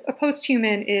 So a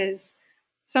post-human is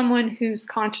someone whose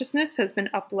consciousness has been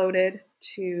uploaded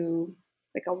to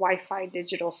like a Wi-Fi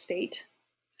digital state.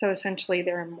 So essentially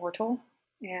they're immortal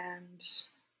and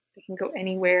they can go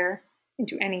anywhere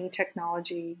into any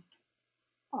technology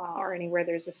or anywhere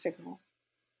there's a signal,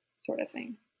 sort of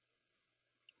thing.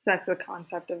 So that's the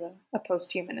concept of a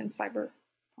post-human in cyberpunk.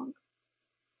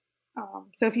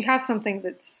 So if you have something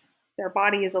that's, their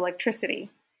body is electricity,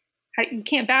 you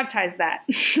can't baptize that.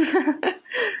 You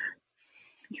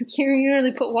can't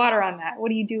really put water on that. What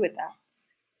do you do with that?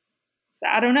 So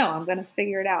I don't know. I'm going to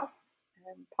figure it out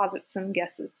and posit some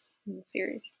guesses in the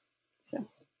series. So.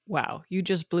 Wow, you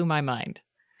just blew my mind.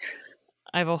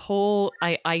 I have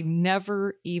I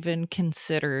never even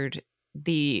considered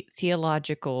the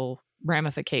theological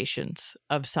ramifications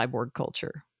of cyborg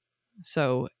culture.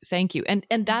 So thank you.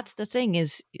 And that's the thing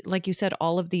is, like you said,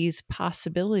 all of these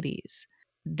possibilities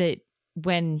that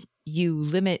when you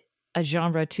limit a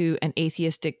genre to an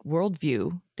atheistic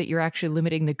worldview, that you're actually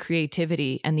limiting the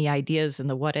creativity and the ideas and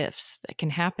the what ifs that can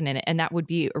happen in it. And that would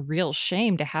be a real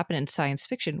shame to happen in science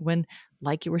fiction when,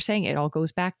 like you were saying, it all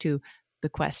goes back to the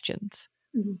questions.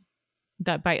 Mm-hmm.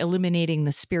 That by eliminating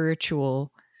the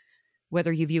spiritual,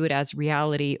 whether you view it as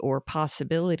reality or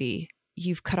possibility,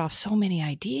 you've cut off so many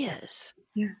ideas.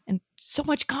 Yeah. And so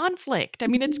much conflict. I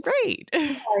mean, it's great.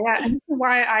 Yeah. And this is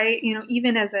why I,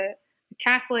 even as a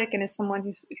Catholic and as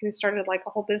someone who started like a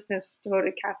whole business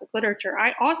devoted to Catholic literature,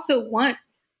 I also want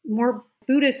more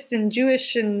Buddhist and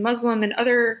Jewish and Muslim and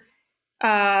other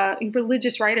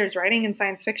religious writers writing in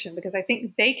science fiction, because I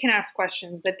think they can ask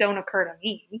questions that don't occur to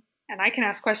me, and I can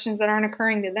ask questions that aren't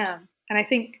occurring to them. And I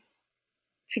think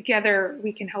together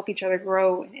we can help each other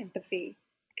grow in empathy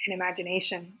and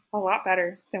imagination a lot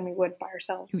better than we would by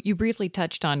ourselves. You briefly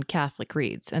touched on Catholic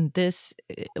Reads, and this,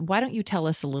 why don't you tell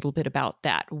us a little bit about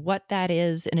that, what that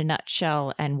is in a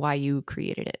nutshell and why you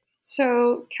created it?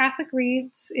 So Catholic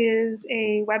Reads is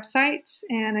a website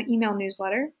and an email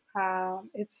newsletter.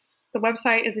 The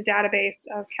website is a database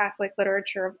of Catholic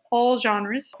literature of all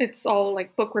genres. It's all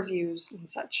like book reviews and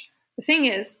such. The thing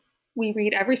is, we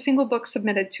read every single book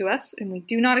submitted to us, and we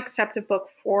do not accept a book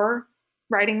for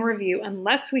writing a review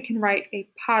unless we can write a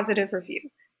positive review,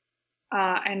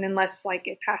 and unless like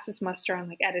it passes muster on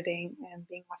like editing and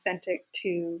being authentic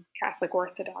to Catholic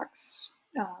Orthodox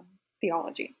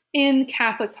theology. In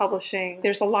Catholic publishing,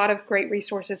 there's a lot of great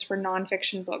resources for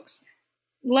nonfiction books.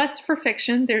 Less for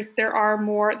fiction. There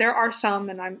are some,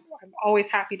 and I'm always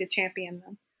happy to champion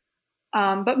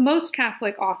them. But most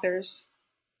Catholic authors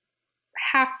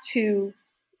have to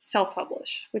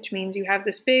self-publish, which means you have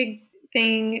this big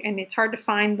thing and it's hard to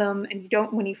find them, and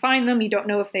when you find them, you don't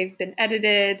know if they've been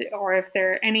edited or if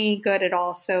they're any good at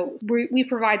all. So we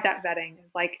provide that vetting.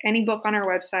 Like any book on our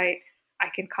website, I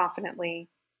can confidently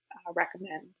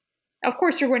recommend. Of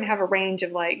course, you're going to have a range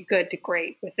of like good to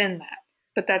great within that,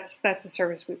 but that's a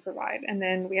service we provide. And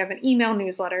then we have an email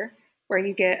newsletter where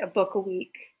you get a book a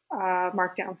week,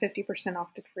 marked down 50%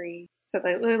 off to free. So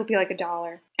that it'll be like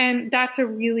 $1. And that's a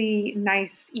really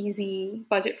nice, easy,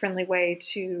 budget-friendly way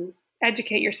to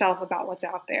educate yourself about what's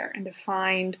out there and to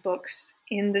find books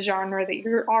in the genre that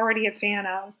you're already a fan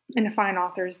of, and to find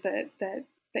authors that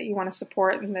you want to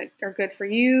support and that are good for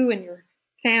you and your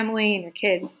family and your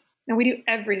kids. And we do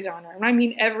every genre. When I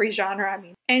mean every genre, I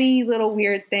mean any little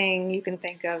weird thing you can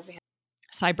think of.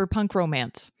 Cyberpunk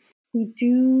romance. We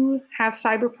do have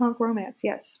cyberpunk romance,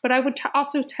 yes. But I would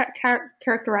also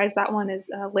characterize that one as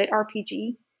lit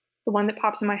RPG, the one that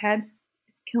pops in my head.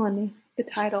 It's killing me, the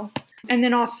title. And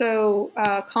then also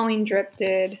Colleen Drip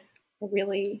did a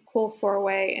really cool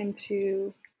foray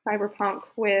into cyberpunk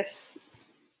with,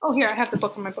 oh, here, I have the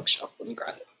book on my bookshelf. Let me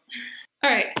grab it.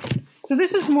 All right. So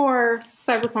this is more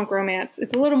cyberpunk romance.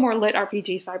 It's a little more lit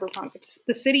RPG cyberpunk. It's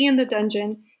The City and the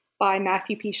Dungeon by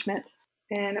Matthew P. Schmidt.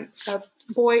 And a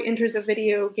boy enters a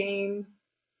video game,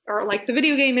 or like the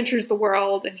video game enters the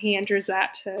world, and he enters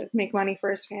that to make money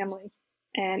for his family,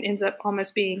 and ends up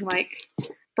almost being like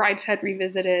Brideshead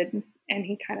Revisited, and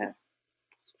he kind of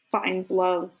finds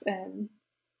love and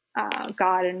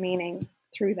God and meaning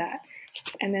through that.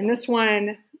 And then this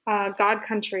one, God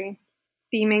Country,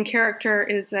 the main character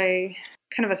is a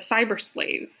kind of a cyber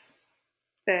slave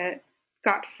that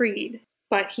got freed,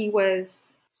 but he was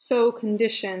so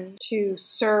conditioned to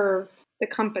serve the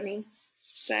company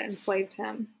that enslaved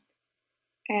him.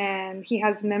 And he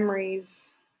has memories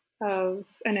of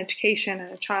an education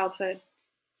and a childhood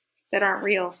that aren't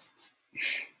real.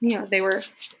 You know, they were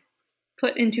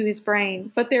put into his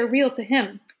brain, but they're real to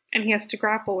him, and he has to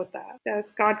grapple with that.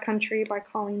 That's God Country by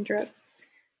Colleen Drip.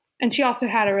 And she also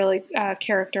had a really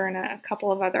character in a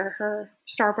couple of other her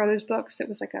Star Brothers books. It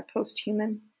was like a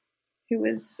post-human who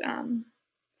was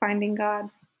finding God.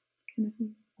 Kind of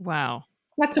thing. Wow.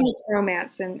 Not so much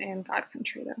romance in God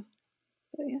Country, though.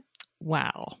 But, yeah.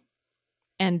 Wow.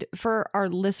 And for our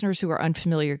listeners who are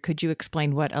unfamiliar, could you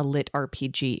explain what a lit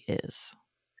RPG is?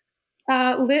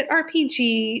 Lit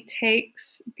RPG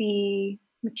takes the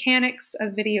mechanics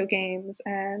of video games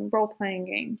and role-playing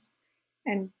games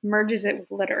and merges it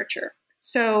with literature.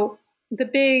 So the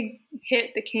big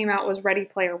hit that came out was Ready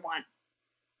Player One.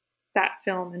 That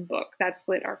film and book, that's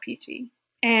lit RPG.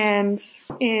 And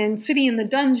in City in the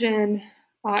Dungeon,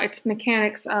 it's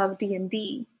mechanics of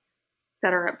D&D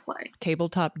that are at play.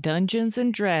 Tabletop Dungeons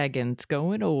and Dragons,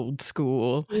 going old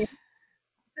school. Yeah.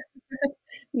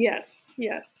 Yes.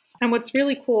 And what's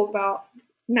really cool about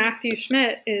Matthew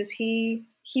Schmidt is he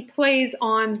plays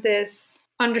on this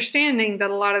understanding that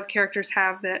a lot of characters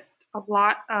have, that a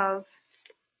lot of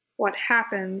what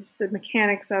happens, the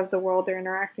mechanics of the world they're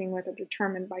interacting with, are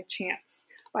determined by chance,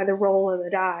 by the roll of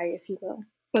the die, if you will.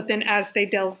 But then as they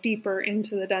delve deeper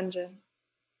into the dungeon,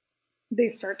 they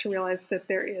start to realize that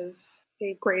there is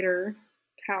a greater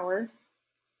power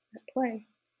at play,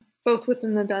 both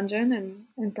within the dungeon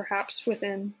and perhaps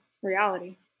within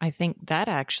reality. I think that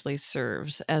actually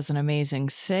serves as an amazing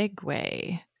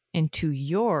segue into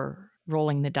your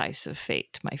rolling the dice of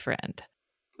fate, my friend.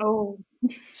 Oh.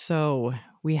 So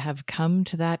we have come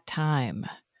to that time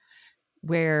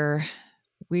where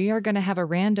we are going to have a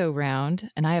rando round,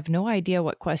 and I have no idea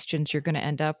what questions you're going to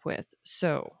end up with.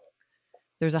 So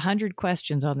there's 100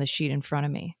 questions on this sheet in front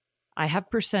of me. I have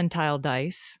percentile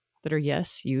dice that are,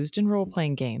 yes, used in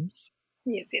role-playing games.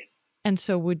 Yes. And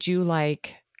so would you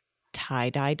like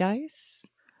tie-dye dice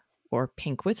or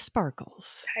pink with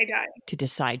sparkles? Tie-dye. To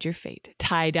decide your fate.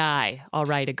 Tie-dye. All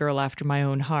right, a girl after my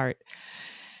own heart.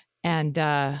 And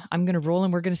I'm going to roll,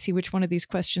 and we're going to see which one of these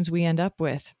questions we end up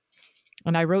with.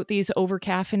 And I wrote these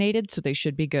over-caffeinated, so they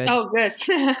should be good. Oh, good.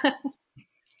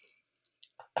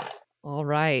 All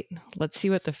right, let's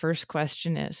see what the first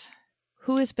question is.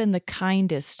 Who has been the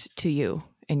kindest to you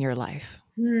in your life?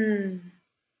 Well,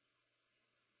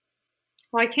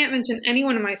 I can't mention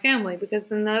anyone in my family because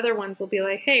then the other ones will be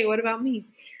like, hey, what about me?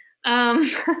 But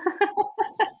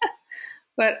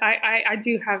I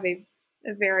do have a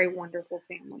very wonderful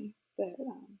family that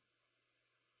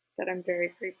I'm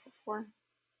very grateful for.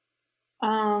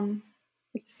 I'd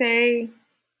say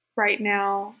right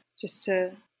now, it's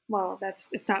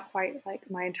not quite like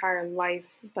my entire life,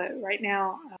 but right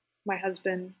now, my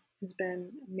husband has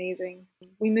been amazing.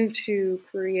 We moved to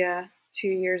Korea 2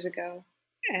 years ago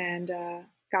and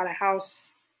got a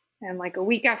house And like a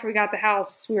week after we got the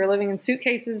house, we were living in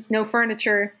suitcases, no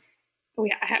furniture.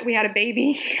 We had a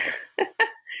baby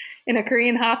in a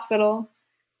Korean hospital.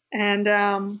 And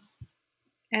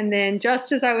then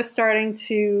just as I was starting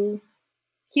to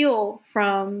heal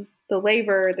from the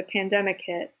labor, the pandemic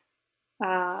hit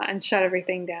and shut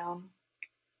everything down.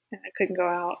 And I couldn't go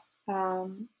out.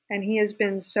 And he has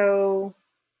been so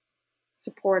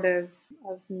supportive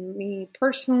of me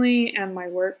personally and my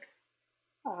work.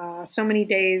 So many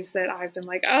days that I've been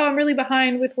like, oh, I'm really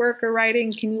behind with work or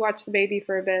writing. Can you watch the baby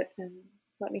for a bit and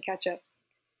let me catch up?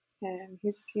 And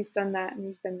he's done that, and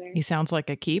he's been there. He sounds like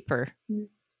a keeper.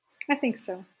 I think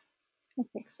so.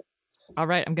 All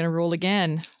right, I'm going to roll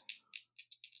again.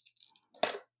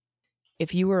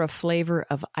 If you were a flavor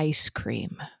of ice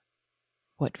cream,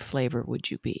 what flavor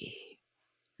would you be?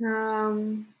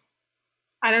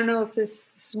 I don't know if this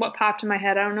is what popped in my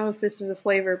head. I don't know if this is a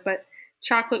flavor, but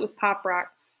chocolate with Pop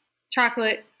Rocks.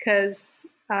 Chocolate because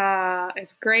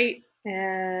it's great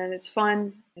and it's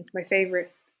fun. It's my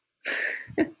favorite.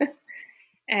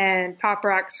 And Pop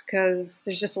Rocks because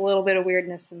there's just a little bit of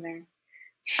weirdness in there.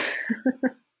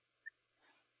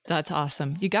 That's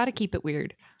awesome. You got to keep it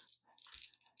weird.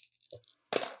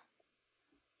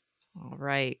 All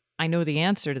right. I know the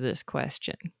answer to this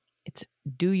question. It's,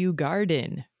 do you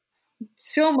garden?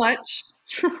 So much.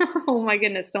 Oh my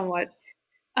goodness, so much.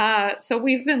 So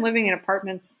we've been living in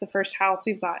apartments. It's the first house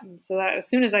we've gotten. So that as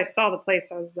soon as I saw the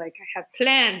place, I was like, I have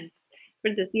plans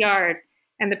for this yard.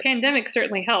 And the pandemic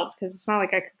certainly helped because it's not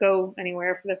like I could go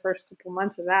anywhere for the first couple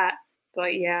months of that.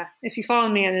 But yeah, if you follow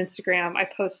me on Instagram, I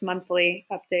post monthly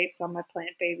updates on my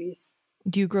plant babies.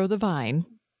 Do you grow the vine?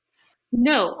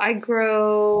 No, I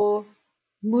grow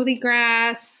moody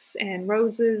grass and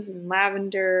roses and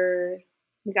lavender.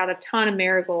 We got a ton of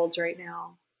marigolds right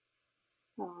now.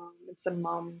 And some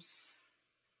mums.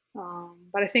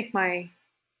 But I think I've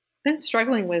been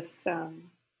struggling with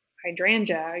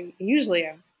hydrangea. Usually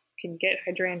I can get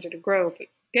hydrangea to grow, but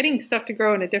getting stuff to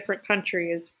grow in a different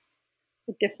country is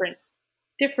a different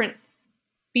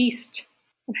beast.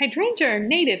 And hydrangea are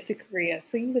native to Korea,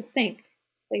 so you would think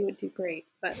they would do great.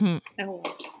 But oh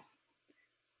well.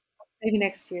 Maybe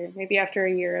next year, maybe after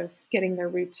a year of getting their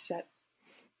roots set.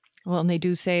 Well, and they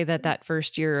do say that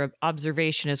first year of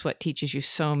observation is what teaches you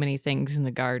so many things in the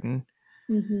garden.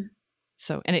 Mm-hmm.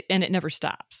 So, and it never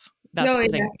stops. That's the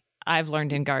thing I've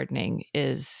learned in gardening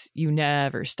is you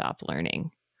never stop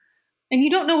learning. And you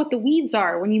don't know what the weeds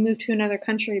are when you move to another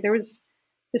country. There was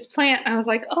this plant. I was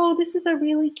like, oh, this is a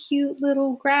really cute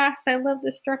little grass. I love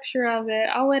the structure of it.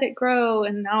 I'll let it grow.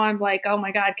 And now I'm like, oh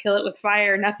my God, kill it with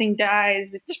fire. Nothing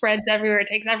dies. It spreads everywhere. It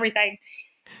takes everything.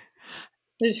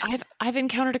 I've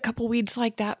encountered a couple weeds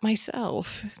like that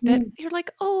myself. That you're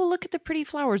like, oh, look at the pretty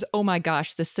flowers. Oh my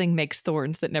gosh, this thing makes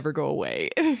thorns that never go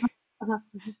away. Uh-huh.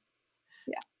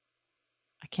 Yeah.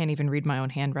 I can't even read my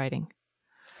own handwriting.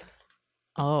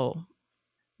 Oh,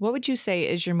 what would you say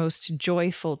is your most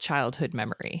joyful childhood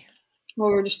memory? Well,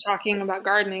 we were just talking about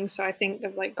gardening, so I think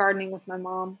of like gardening with my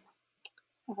mom.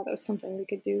 That was something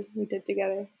we did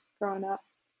together growing up.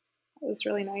 It was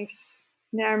really nice.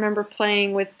 And I remember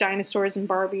playing with dinosaurs and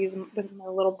Barbies with my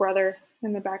little brother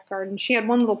in the back garden. She had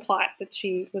one little plot that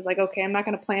she was like, okay, I'm not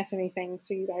going to plant anything,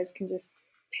 so you guys can just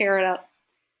tear it up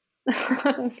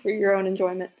for your own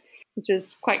enjoyment, which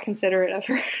is quite considerate of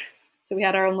her. So we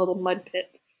had our own little mud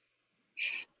pit.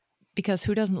 Because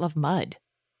who doesn't love mud?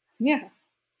 Yeah.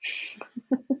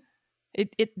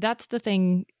 That's the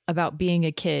thing about being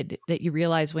a kid that you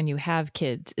realize when you have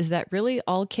kids is that really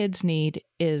all kids need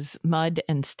is mud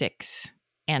and sticks.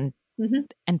 And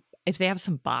if they have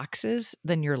some boxes,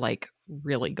 then you're like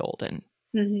really golden.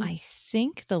 Mm-hmm. I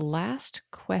think the last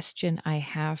question I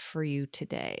have for you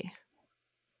today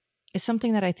is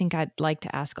something that I think I'd like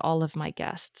to ask all of my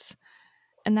guests.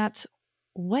 And that's,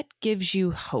 what gives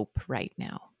you hope right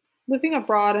now? Living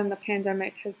abroad in the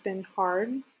pandemic has been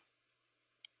hard,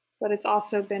 but it's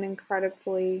also been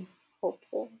incredibly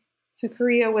hopeful. So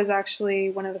Korea was actually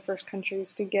one of the first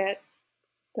countries to get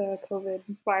the COVID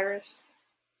virus.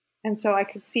 And so I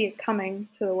could see it coming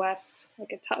to the West,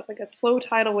 like a slow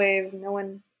tidal wave. No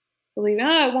one believed,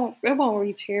 it won't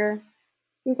reach here.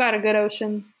 We've got a good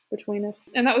ocean between us.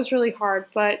 And that was really hard,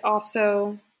 but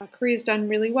also Korea's done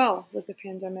really well with the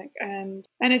pandemic. And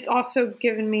it's also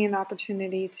given me an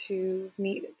opportunity to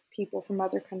meet people from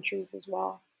other countries as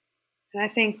well. And I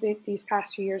think that these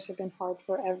past few years have been hard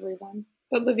for everyone.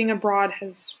 But living abroad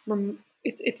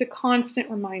it's a constant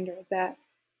reminder that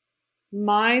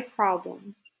my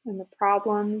problems and the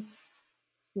problems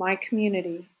my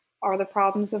community are the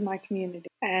problems of my community.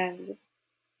 And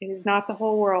it is not the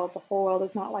whole world. The whole world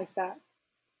is not like that.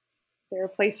 There are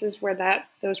places where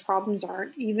those problems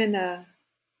aren't even a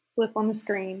blip on the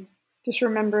screen. Just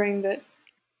remembering that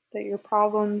your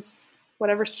problems,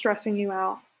 whatever's stressing you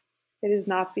out, it is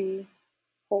not the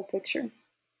whole picture.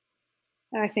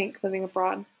 And I think living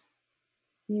abroad,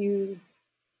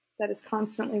 that is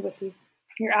constantly with you.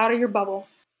 You're out of your bubble.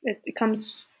 It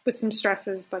comes with some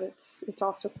stresses, but it's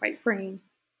also quite freeing.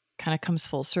 Kind of comes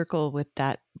full circle with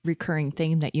that recurring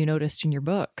theme that you noticed in your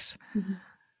books,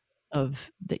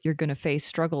 of that you're going to face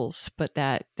struggles, but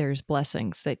that there's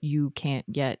blessings that you can't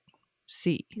yet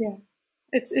see. Yeah.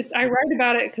 I write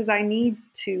about it because I need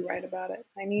to write about it.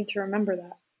 I need to remember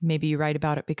that. Maybe you write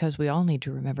about it because we all need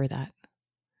to remember that.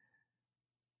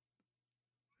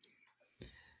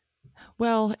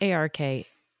 Well, ARK,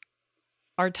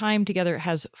 our time together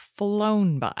has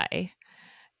flown by,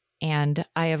 and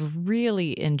I have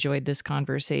really enjoyed this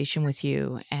conversation with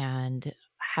you and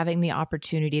having the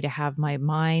opportunity to have my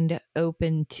mind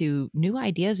open to new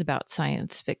ideas about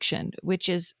science fiction, which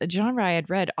is a genre I had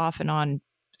read off and on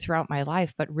throughout my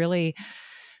life, but really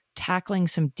tackling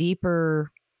some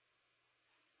deeper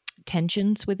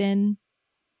tensions within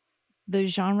the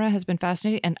genre has been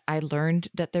fascinating. And I learned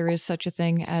that there is such a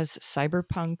thing as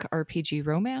cyberpunk RPG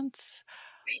romance.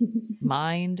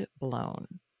 Mind blown.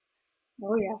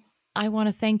 Oh, yeah. I want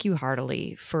to thank you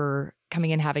heartily for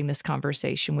coming and having this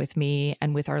conversation with me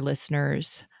and with our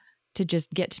listeners to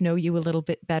just get to know you a little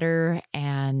bit better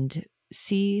and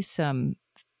see some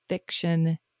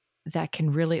fiction that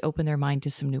can really open their mind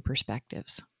to some new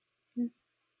perspectives.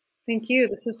 Thank you.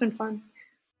 This has been fun.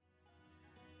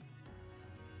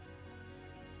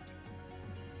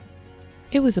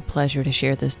 It was a pleasure to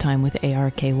share this time with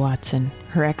ARK Watson.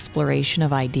 Her exploration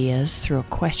of ideas through a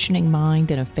questioning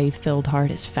mind and a faith-filled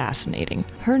heart is fascinating.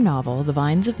 Her novel, The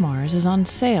Vines of Mars, is on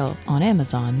sale on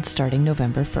Amazon starting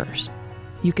November 1st.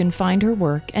 You can find her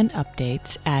work and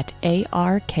updates at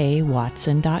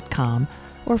arkwatson.com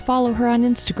or follow her on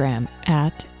Instagram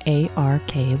at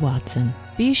arkwatson.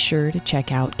 Be sure to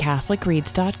check out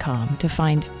catholicreads.com to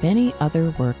find many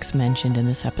other works mentioned in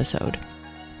this episode.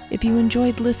 If you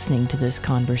enjoyed listening to this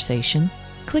conversation,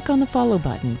 click on the follow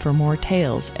button for more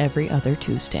tales every other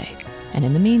Tuesday. And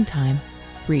in the meantime,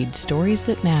 read stories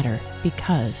that matter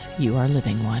because you are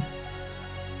living one.